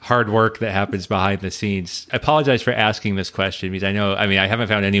hard work that happens behind the scenes. I apologize for asking this question because I haven't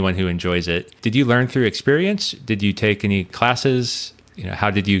found anyone who enjoys it. Did you learn through experience? Did you take any classes? How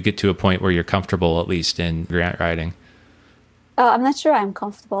did you get to a point where you're comfortable, at least in grant writing? I'm not sure I'm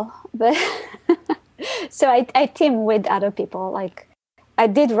comfortable, but so I team with other people. Like I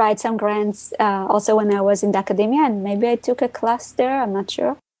did write some grants also when I was in the academia, and maybe I took a class there. I'm not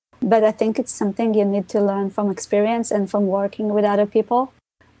sure, but I think it's something you need to learn from experience and from working with other people.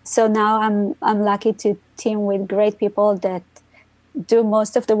 So now I'm lucky to team with great people that do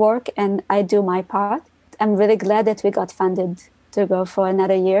most of the work and I do my part. I'm really glad that we got funded to go for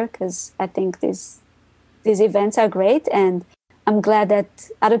another year because I think these events are great, and I'm glad that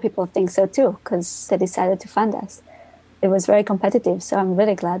other people think so too because they decided to fund us. It was very competitive, so I'm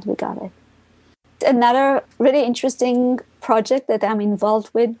really glad we got it. Another really interesting project that I'm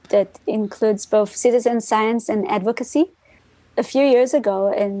involved with that includes both citizen science and advocacy. A few years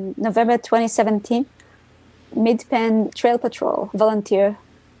ago, in November 2017, Mid-Penn Trail Patrol volunteer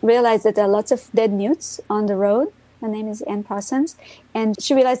realized that there are lots of dead newts on the road. Her name is Ann Parsons. And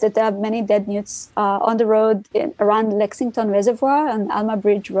she realized that there are many dead newts on the road around Lexington Reservoir on Alma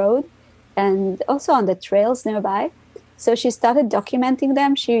Bridge Road and also on the trails nearby. So she started documenting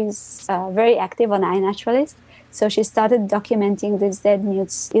them. She's very active on iNaturalist. So she started documenting these dead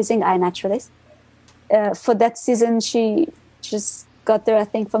newts using iNaturalist. For that season, she just got there, I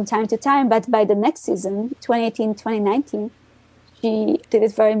think, from time to time. But by the next season, 2018, 2019, she did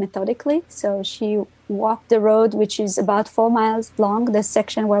it very methodically. So she walked the road, which is about 4 miles long, the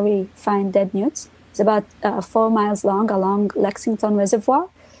section where we find dead newts. It's about 4 miles long along Lexington Reservoir.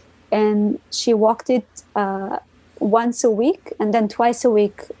 And she walked it once a week and then twice a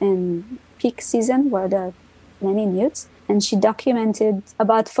week in peak season where there are many newts. And she documented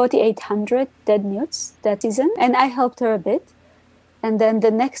about 4,800 dead newts that season. And I helped her a bit. And then the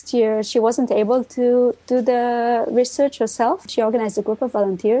next year, she wasn't able to do the research herself. She organized a group of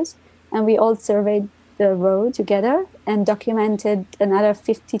volunteers, and we all surveyed the road together and documented another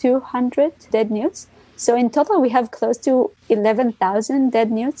 5,200 dead newts. So in total, we have close to 11,000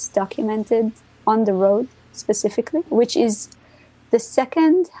 dead newts documented on the road specifically, which is the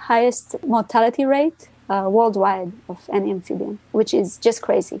second highest mortality rate worldwide of any amphibian, which is just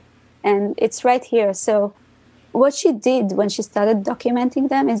crazy. And it's right here. So what she did when she started documenting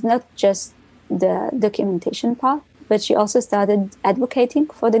them is not just the documentation part, but she also started advocating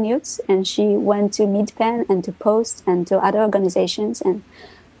for the newts, and she went to Midpen and to Post and to other organizations and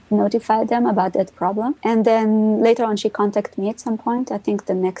notified them about that problem. And then later on, she contacted me at some point, I think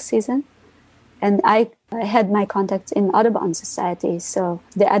the next season. And I had my contacts in Audubon Society, so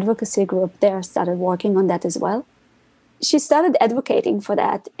the advocacy group there started working on that as well. She started advocating for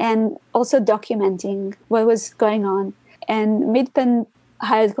that and also documenting what was going on. And Midpen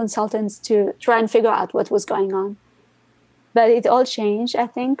hired consultants to try and figure out what was going on. But it all changed, I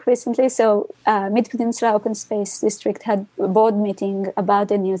think, recently. So Mid-Peninsula Open Space District had a board meeting about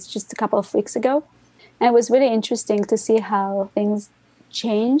the news just a couple of weeks ago. And it was really interesting to see how things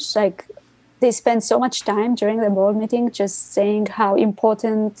changed. Like, they spent so much time during the board meeting just saying how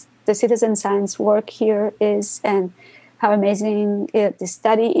important the citizen science work here is and how amazing the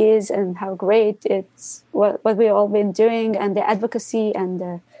study is and how great it's what we've all been doing and the advocacy and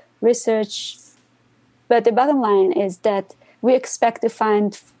the research. But the bottom line is that we expect to find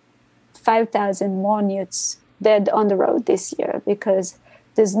 5,000 more newts dead on the road this year because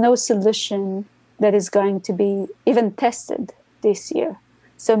there's no solution that is going to be even tested this year.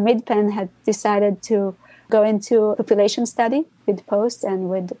 So Midpen had decided to go into a population study with Post and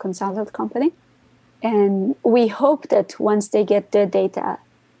with the consultant company. And we hope that once they get their data,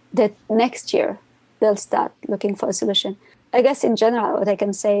 that next year they'll start looking for a solution. I guess in general, what I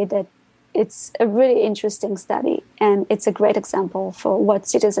can say that it's a really interesting study and it's a great example for what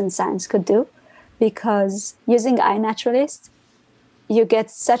citizen science could do, because using iNaturalist, you get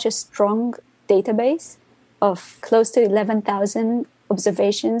such a strong database of close to 11,000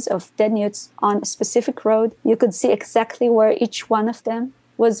 observations of dead newts on a specific road. You could see exactly where each one of them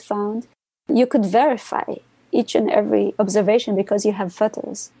was found. You could verify each and every observation because you have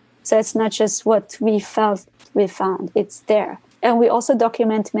photos. So it's not just what we felt we found, it's there. And we also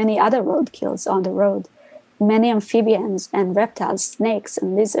document many other roadkills on the road, many amphibians and reptiles, snakes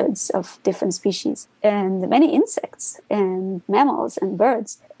and lizards of different species, and many insects and mammals and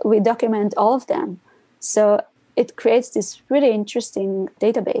birds. We document all of them. So it creates this really interesting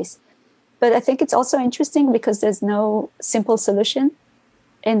database. But I think it's also interesting because there's no simple solution.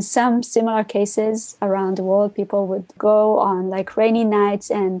 In some similar cases around the world, people would go on like rainy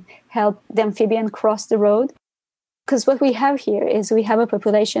nights and help the amphibian cross the road. Because what we have here is we have a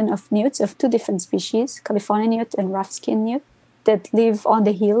population of newts of two different species, California newt and rough-skinned newt, that live on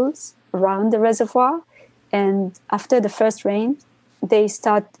the hills around the reservoir. And after the first rain, they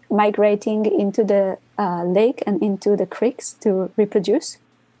start migrating into the lake and into the creeks to reproduce.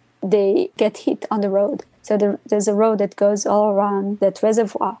 They get hit on the road. So there's a road that goes all around that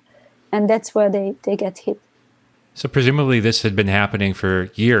reservoir, and that's where they get hit. So presumably this had been happening for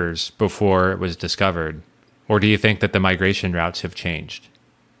years before it was discovered. Or do you think that the migration routes have changed?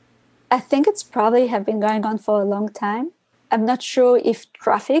 I think it's probably have been going on for a long time. I'm not sure if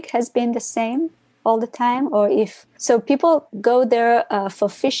traffic has been the same all the time or if... So people go there for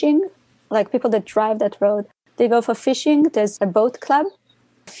fishing, like people that drive that road. They go for fishing. There's a boat club,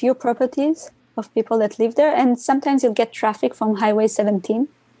 a few properties of people that live there. And sometimes you'll get traffic from Highway 17.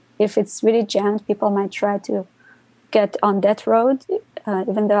 If it's really jammed, people might try to get on that road,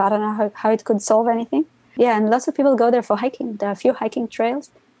 even though I don't know how it could solve anything. Yeah, and lots of people go there for hiking. There are a few hiking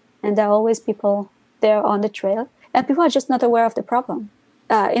trails, and there are always people there on the trail. And people are just not aware of the problem.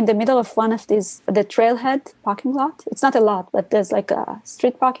 In the middle of one of these, the trailhead parking lot, it's not a lot, but there's like a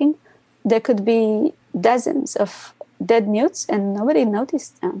street parking. There could be dozens of dead newts, and nobody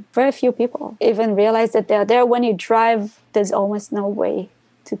noticed them. Very few people even realize that they're there. When you drive, there's almost no way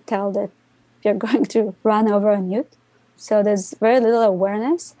to tell that you're going to run over a newt. So there's very little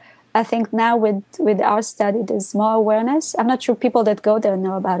awareness. I think now with our study, there's more awareness. I'm not sure people that go there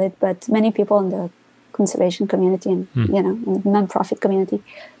know about it, but many people in the conservation community and in the nonprofit community,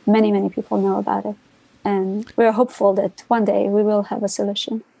 many people know about it. And we're hopeful that one day we will have a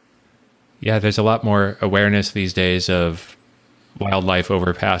solution. Yeah, there's a lot more awareness these days of wildlife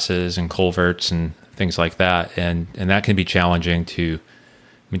overpasses and culverts and things like that. And that can be challenging to,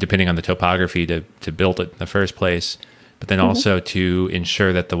 depending on the topography, to build it in the first place. But then also to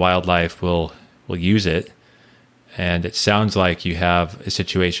ensure that the wildlife will use it. And it sounds like you have a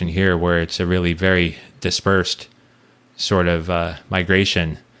situation here where it's a really very dispersed sort of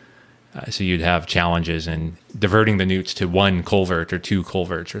migration. So you'd have challenges in diverting the newts to one culvert or two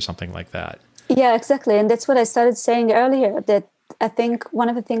culverts or something like that. Yeah, exactly. And that's what I started saying earlier, that I think one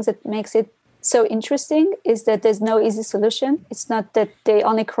of the things that makes it so interesting is that there's no easy solution. It's not that they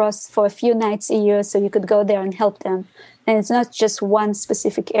only cross for a few nights a year so you could go there and help them. And it's not just one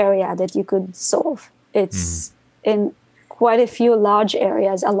specific area that you could solve. It's in quite a few large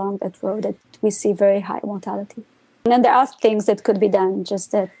areas along that road that we see very high mortality. And there are things that could be done,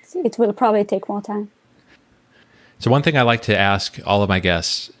 just that it will probably take more time. So one thing I like to ask all of my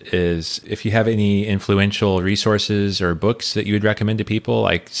guests is if you have any influential resources or books that you would recommend to people,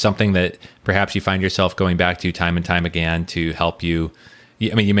 like something that perhaps you find yourself going back to time and time again to help you.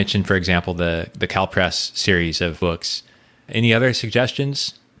 I mean, you mentioned, for example, the CalPress series of books. Any other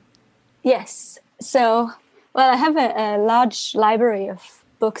suggestions? Yes. So, well, I have a large library of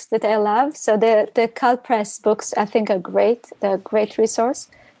books that I love. So the CalPress books, I think, are great. They're a great resource,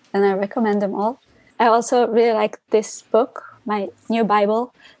 and I recommend them all. I also really like this book, my new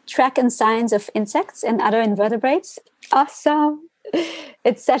Bible, Track and Signs of Insects and Other Invertebrates. Awesome.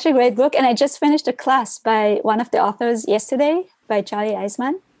 It's such a great book. And I just finished a class by one of the authors yesterday, by Charlie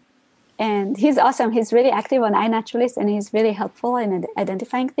Eisman. And he's awesome. He's really active on iNaturalist, and he's really helpful in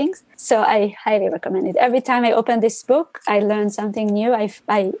identifying things. So I highly recommend it. Every time I open this book, I learn something new.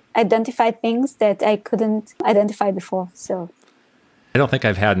 I identify things that I couldn't identify before. So I don't think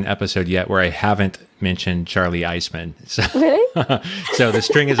I've had an episode yet where I haven't mentioned Charlie Eisman. So, really? So the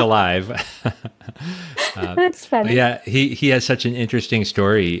string is alive. That's funny. Yeah, he has such an interesting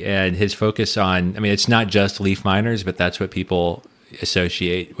story, and his focus on, I mean, it's not just leaf miners, but that's what people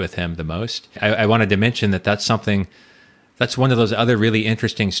associate with him the most. I wanted to mention that's one of those other really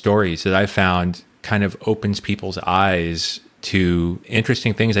interesting stories that I found kind of opens people's eyes to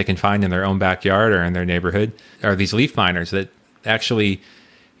interesting things they can find in their own backyard or in their neighborhood, are these leaf miners that actually,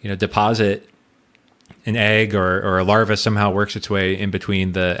 deposit an egg or a larva somehow works its way in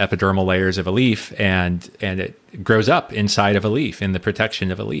between the epidermal layers of a leaf and it grows up inside of a leaf in the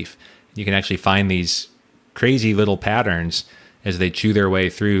protection of a leaf. You can actually find these crazy little patterns as they chew their way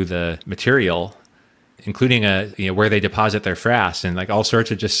through the material, including where they deposit their frass and like all sorts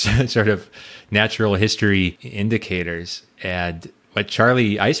of just sort of natural history indicators. And what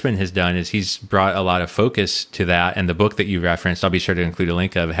Charlie Eisman has done is he's brought a lot of focus to that. And the book that you referenced, I'll be sure to include a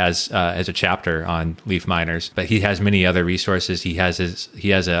link of, has a chapter on leaf miners. But he has many other resources. He has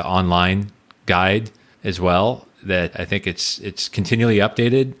an online guide as well that I think it's continually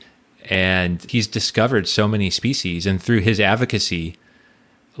updated. And he's discovered so many species. And through his advocacy,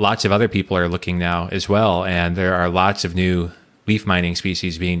 lots of other people are looking now as well. And there are lots of new leaf mining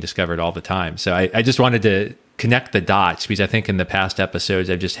species being discovered all the time. So I just wanted to connect the dots, because I think in the past episodes,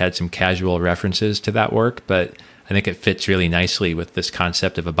 I've just had some casual references to that work, but I think it fits really nicely with this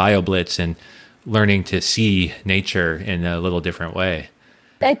concept of a BioBlitz and learning to see nature in a little different way.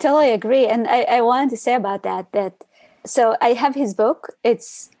 I totally agree. And I wanted to say about that, so I have his book.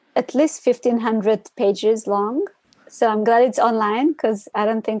 It's at least 1,500 pages long. So I'm glad it's online, because I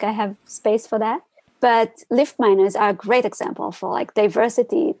don't think I have space for that. But leaf miners are a great example for like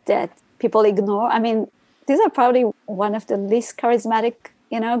diversity that people ignore. I mean, these are probably one of the least charismatic,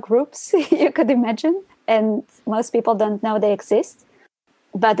 groups you could imagine. And most people don't know they exist.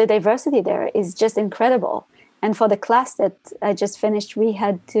 But the diversity there is just incredible. And for the class that I just finished, we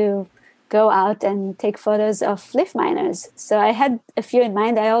had to go out and take photos of leaf miners. So I had a few in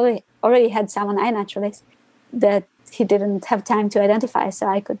mind. I already had some on iNaturalist that he didn't have time to identify, so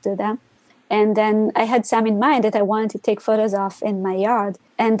I could do them. And then I had some in mind that I wanted to take photos of in my yard.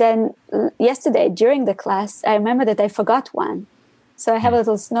 And then yesterday during the class, I remember that I forgot one. So I have a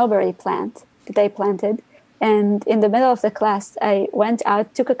little snowberry plant that I planted. And in the middle of the class, I went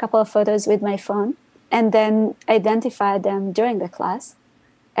out, took a couple of photos with my phone, and then identified them during the class.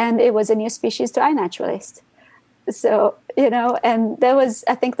 And it was a new species to iNaturalist. So, and that was,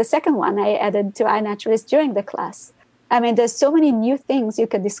 I think, the second one I added to iNaturalist during the class. I mean, there's so many new things you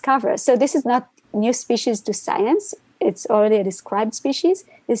could discover. So this is not new species to science. It's already a described species.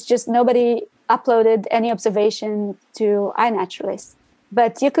 It's just nobody uploaded any observation to iNaturalist.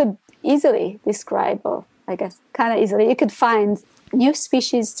 But you could easily describe, or I guess kind of easily, you could find new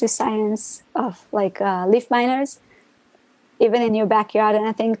species to science of like leaf miners, even in your backyard. And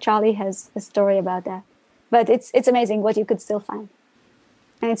I think Charlie has a story about that. But it's amazing what you could still find.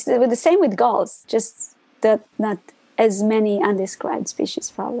 And it's the same with galls, just that not as many undescribed species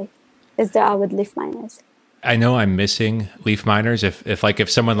probably as there are with leaf miners. I know I'm missing leaf miners. If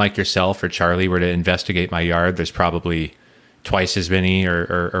someone like yourself or Charlie were to investigate my yard, there's probably twice as many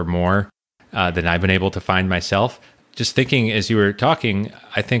or more than I've been able to find myself. Just thinking as you were talking,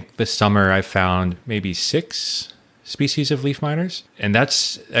 I think this summer I found maybe 6 species of leaf miners. And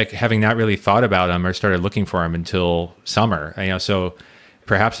that's like having not really thought about them or started looking for them until summer. So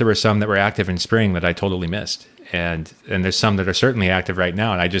perhaps there were some that were active in spring that I totally missed. And there's some that are certainly active right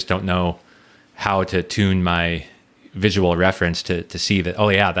now. And I just don't know how to tune my visual reference to see that, oh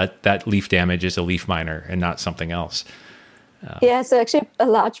yeah, that leaf damage is a leaf miner and not something else. Yeah, so actually a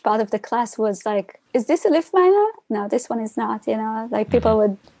large part of the class was like is this a leaf miner? No, this one is not, like people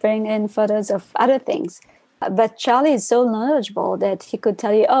would bring in photos of other things. But Charlie is so knowledgeable that he could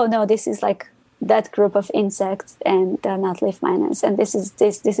tell you, oh, no, this is like that group of insects and they're not leaf miners. And this is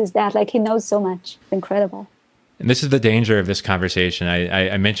this is that. Like he knows so much. Incredible. And this is the danger of this conversation.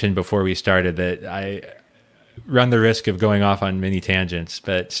 I mentioned before we started that I run the risk of going off on many tangents,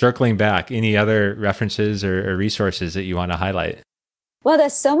 but circling back, any other references or resources that you want to highlight? Well,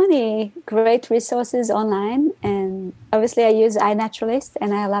 there's so many great resources online. And obviously I use iNaturalist,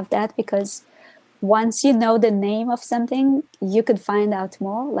 and I love that because once you know the name of something, you could find out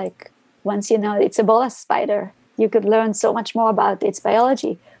more. Like once you know it's a bolas spider, you could learn so much more about its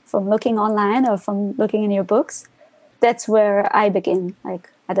biology from looking online or from looking in your books. That's where I begin, like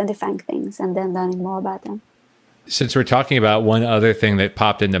identifying things and then learning more about them. Since we're talking about, one other thing that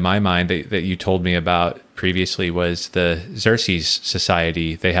popped into my mind that you told me about previously was the Xerces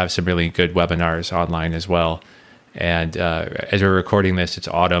Society. They have some really good webinars online as well. And as we're recording this, it's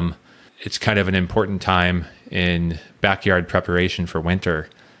autumn. It's kind of an important time in backyard preparation for winter,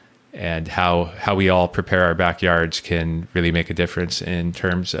 and how we all prepare our backyards can really make a difference in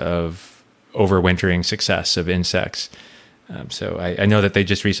terms of overwintering success of insects. So I know that they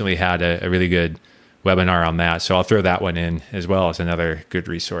just recently had a really good webinar on that. So I'll throw that one in as well as another good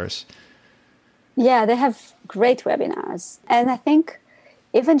resource. Yeah, they have great webinars. And I think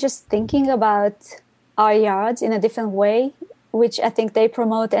even just thinking about our yards in a different way, which I think they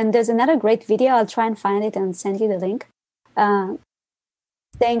promote. And there's another great video. I'll try and find it and send you the link.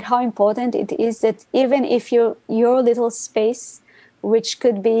 Saying how important it is that even if your little space, which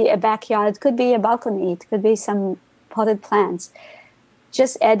could be a backyard, could be a balcony, it could be some potted plants,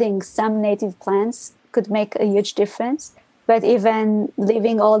 just adding some native plants could make a huge difference. But even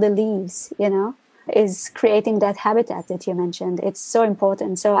leaving all the leaves, is creating that habitat that you mentioned. It's so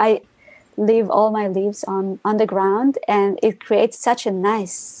important. So I leave all my leaves on the ground, and it creates such a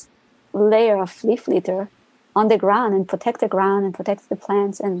nice layer of leaf litter on the ground and protect the ground and protect the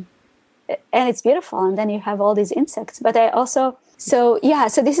plants, and it's beautiful. And then you have all these insects. But I also, so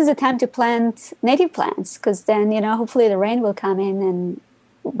this is a time to plant native plants, because then, hopefully the rain will come in, and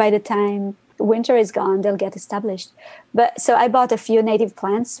by the time winter is gone, they'll get established. But so I bought a few native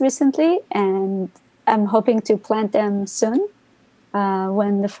plants recently, and I'm hoping to plant them soon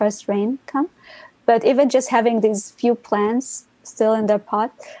when the first rain comes. But even just having these few plants still in their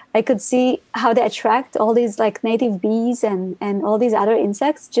pot, I could see how they attract all these like native bees and all these other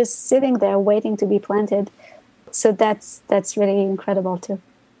insects just sitting there waiting to be planted. So that's really incredible too.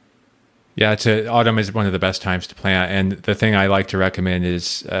 Yeah, autumn is one of the best times to plant. And the thing I like to recommend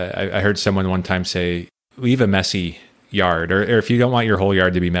is, I heard someone one time say, leave a messy yard, or if you don't want your whole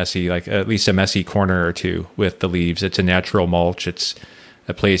yard to be messy, like at least a messy corner or two with the leaves. It's a natural mulch. It's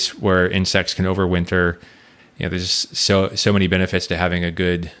a place where insects can overwinter. There's so many benefits to having a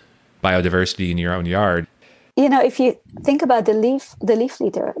good biodiversity in your own yard. If you think about the leaf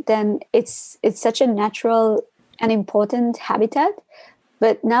litter, then it's such a natural and important habitat.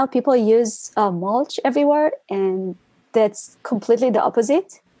 But now people use mulch everywhere, and that's completely the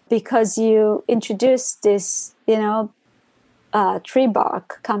opposite, because you introduce this, tree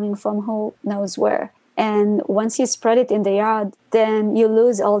bark coming from who knows where. And once you spread it in the yard, then you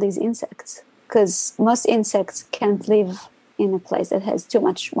lose all these insects, because most insects can't live in a place that has too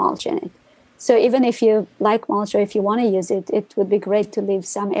much mulch in it. So even if you like mulch, or if you want to use it, it would be great to leave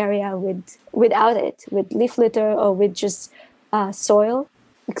some area without it, with leaf litter or with just soil,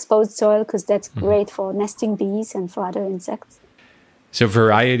 exposed soil, because that's great for nesting bees and for other insects. So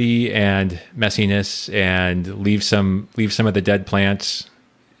variety and messiness, and leave some of the dead plants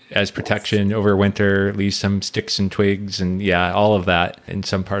as protection over winter, leave some sticks and twigs and all of that in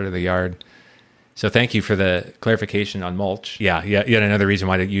some part of the yard. So thank you for the clarification on mulch. Yeah, yet another reason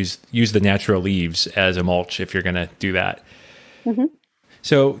why to use the natural leaves as a mulch if you're going to do that. Mm-hmm.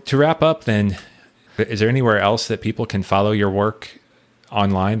 So to wrap up then, is there anywhere else that people can follow your work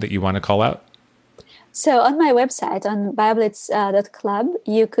online that you want to call out? So on my website, on bioblitz.club,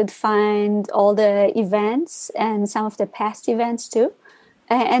 you could find all the events and some of the past events too,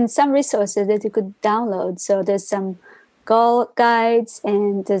 and some resources that you could download. So there's some gall guides,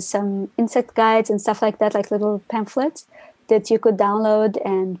 and there's some insect guides and stuff like that, like little pamphlets that you could download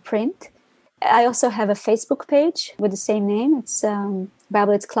and print. I also have a Facebook page with the same name. It's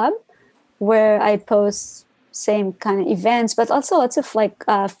BioBlitz Club, where I post same kind of events, but also lots of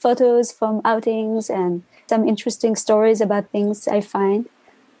photos from outings and some interesting stories about things I find.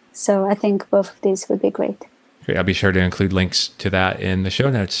 So I think both of these would be great. Great. I'll be sure to include links to that in the show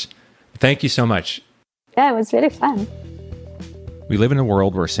notes. Thank you so much. Yeah, it was really fun. We live in a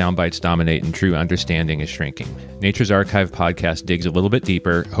world where sound bites dominate and true understanding is shrinking. Nature's Archive podcast digs a little bit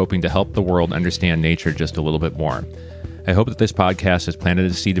deeper, hoping to help the world understand nature just a little bit more. I hope that this podcast has planted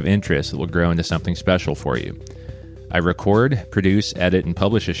a seed of interest that will grow into something special for you. I record, produce, edit, and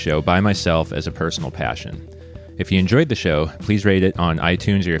publish a show by myself as a personal passion. If you enjoyed the show, please rate it on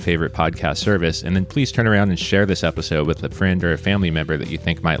iTunes or your favorite podcast service, and then please turn around and share this episode with a friend or a family member that you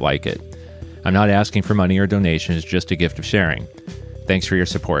think might like it. I'm not asking for money or donations, just a gift of sharing. Thanks for your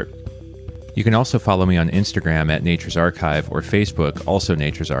support. You can also follow me on Instagram at Nature's Archive or Facebook, also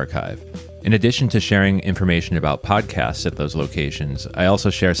Nature's Archive. In addition to sharing information about podcasts at those locations, I also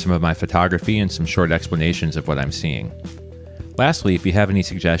share some of my photography and some short explanations of what I'm seeing. Lastly, if you have any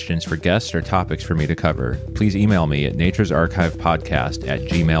suggestions for guests or topics for me to cover, please email me at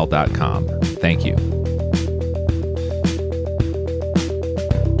nature'sarchivepodcast@gmail.com. Thank you.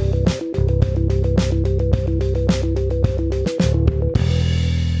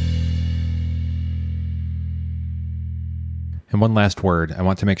 And one last word, I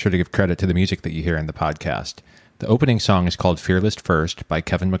want to make sure to give credit to the music that you hear in the podcast. The opening song is called Fearless First by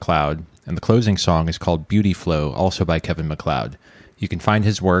Kevin MacLeod, and the closing song is called Beauty Flow, also by Kevin MacLeod. You can find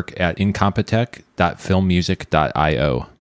his work at incompetech.filmmusic.io.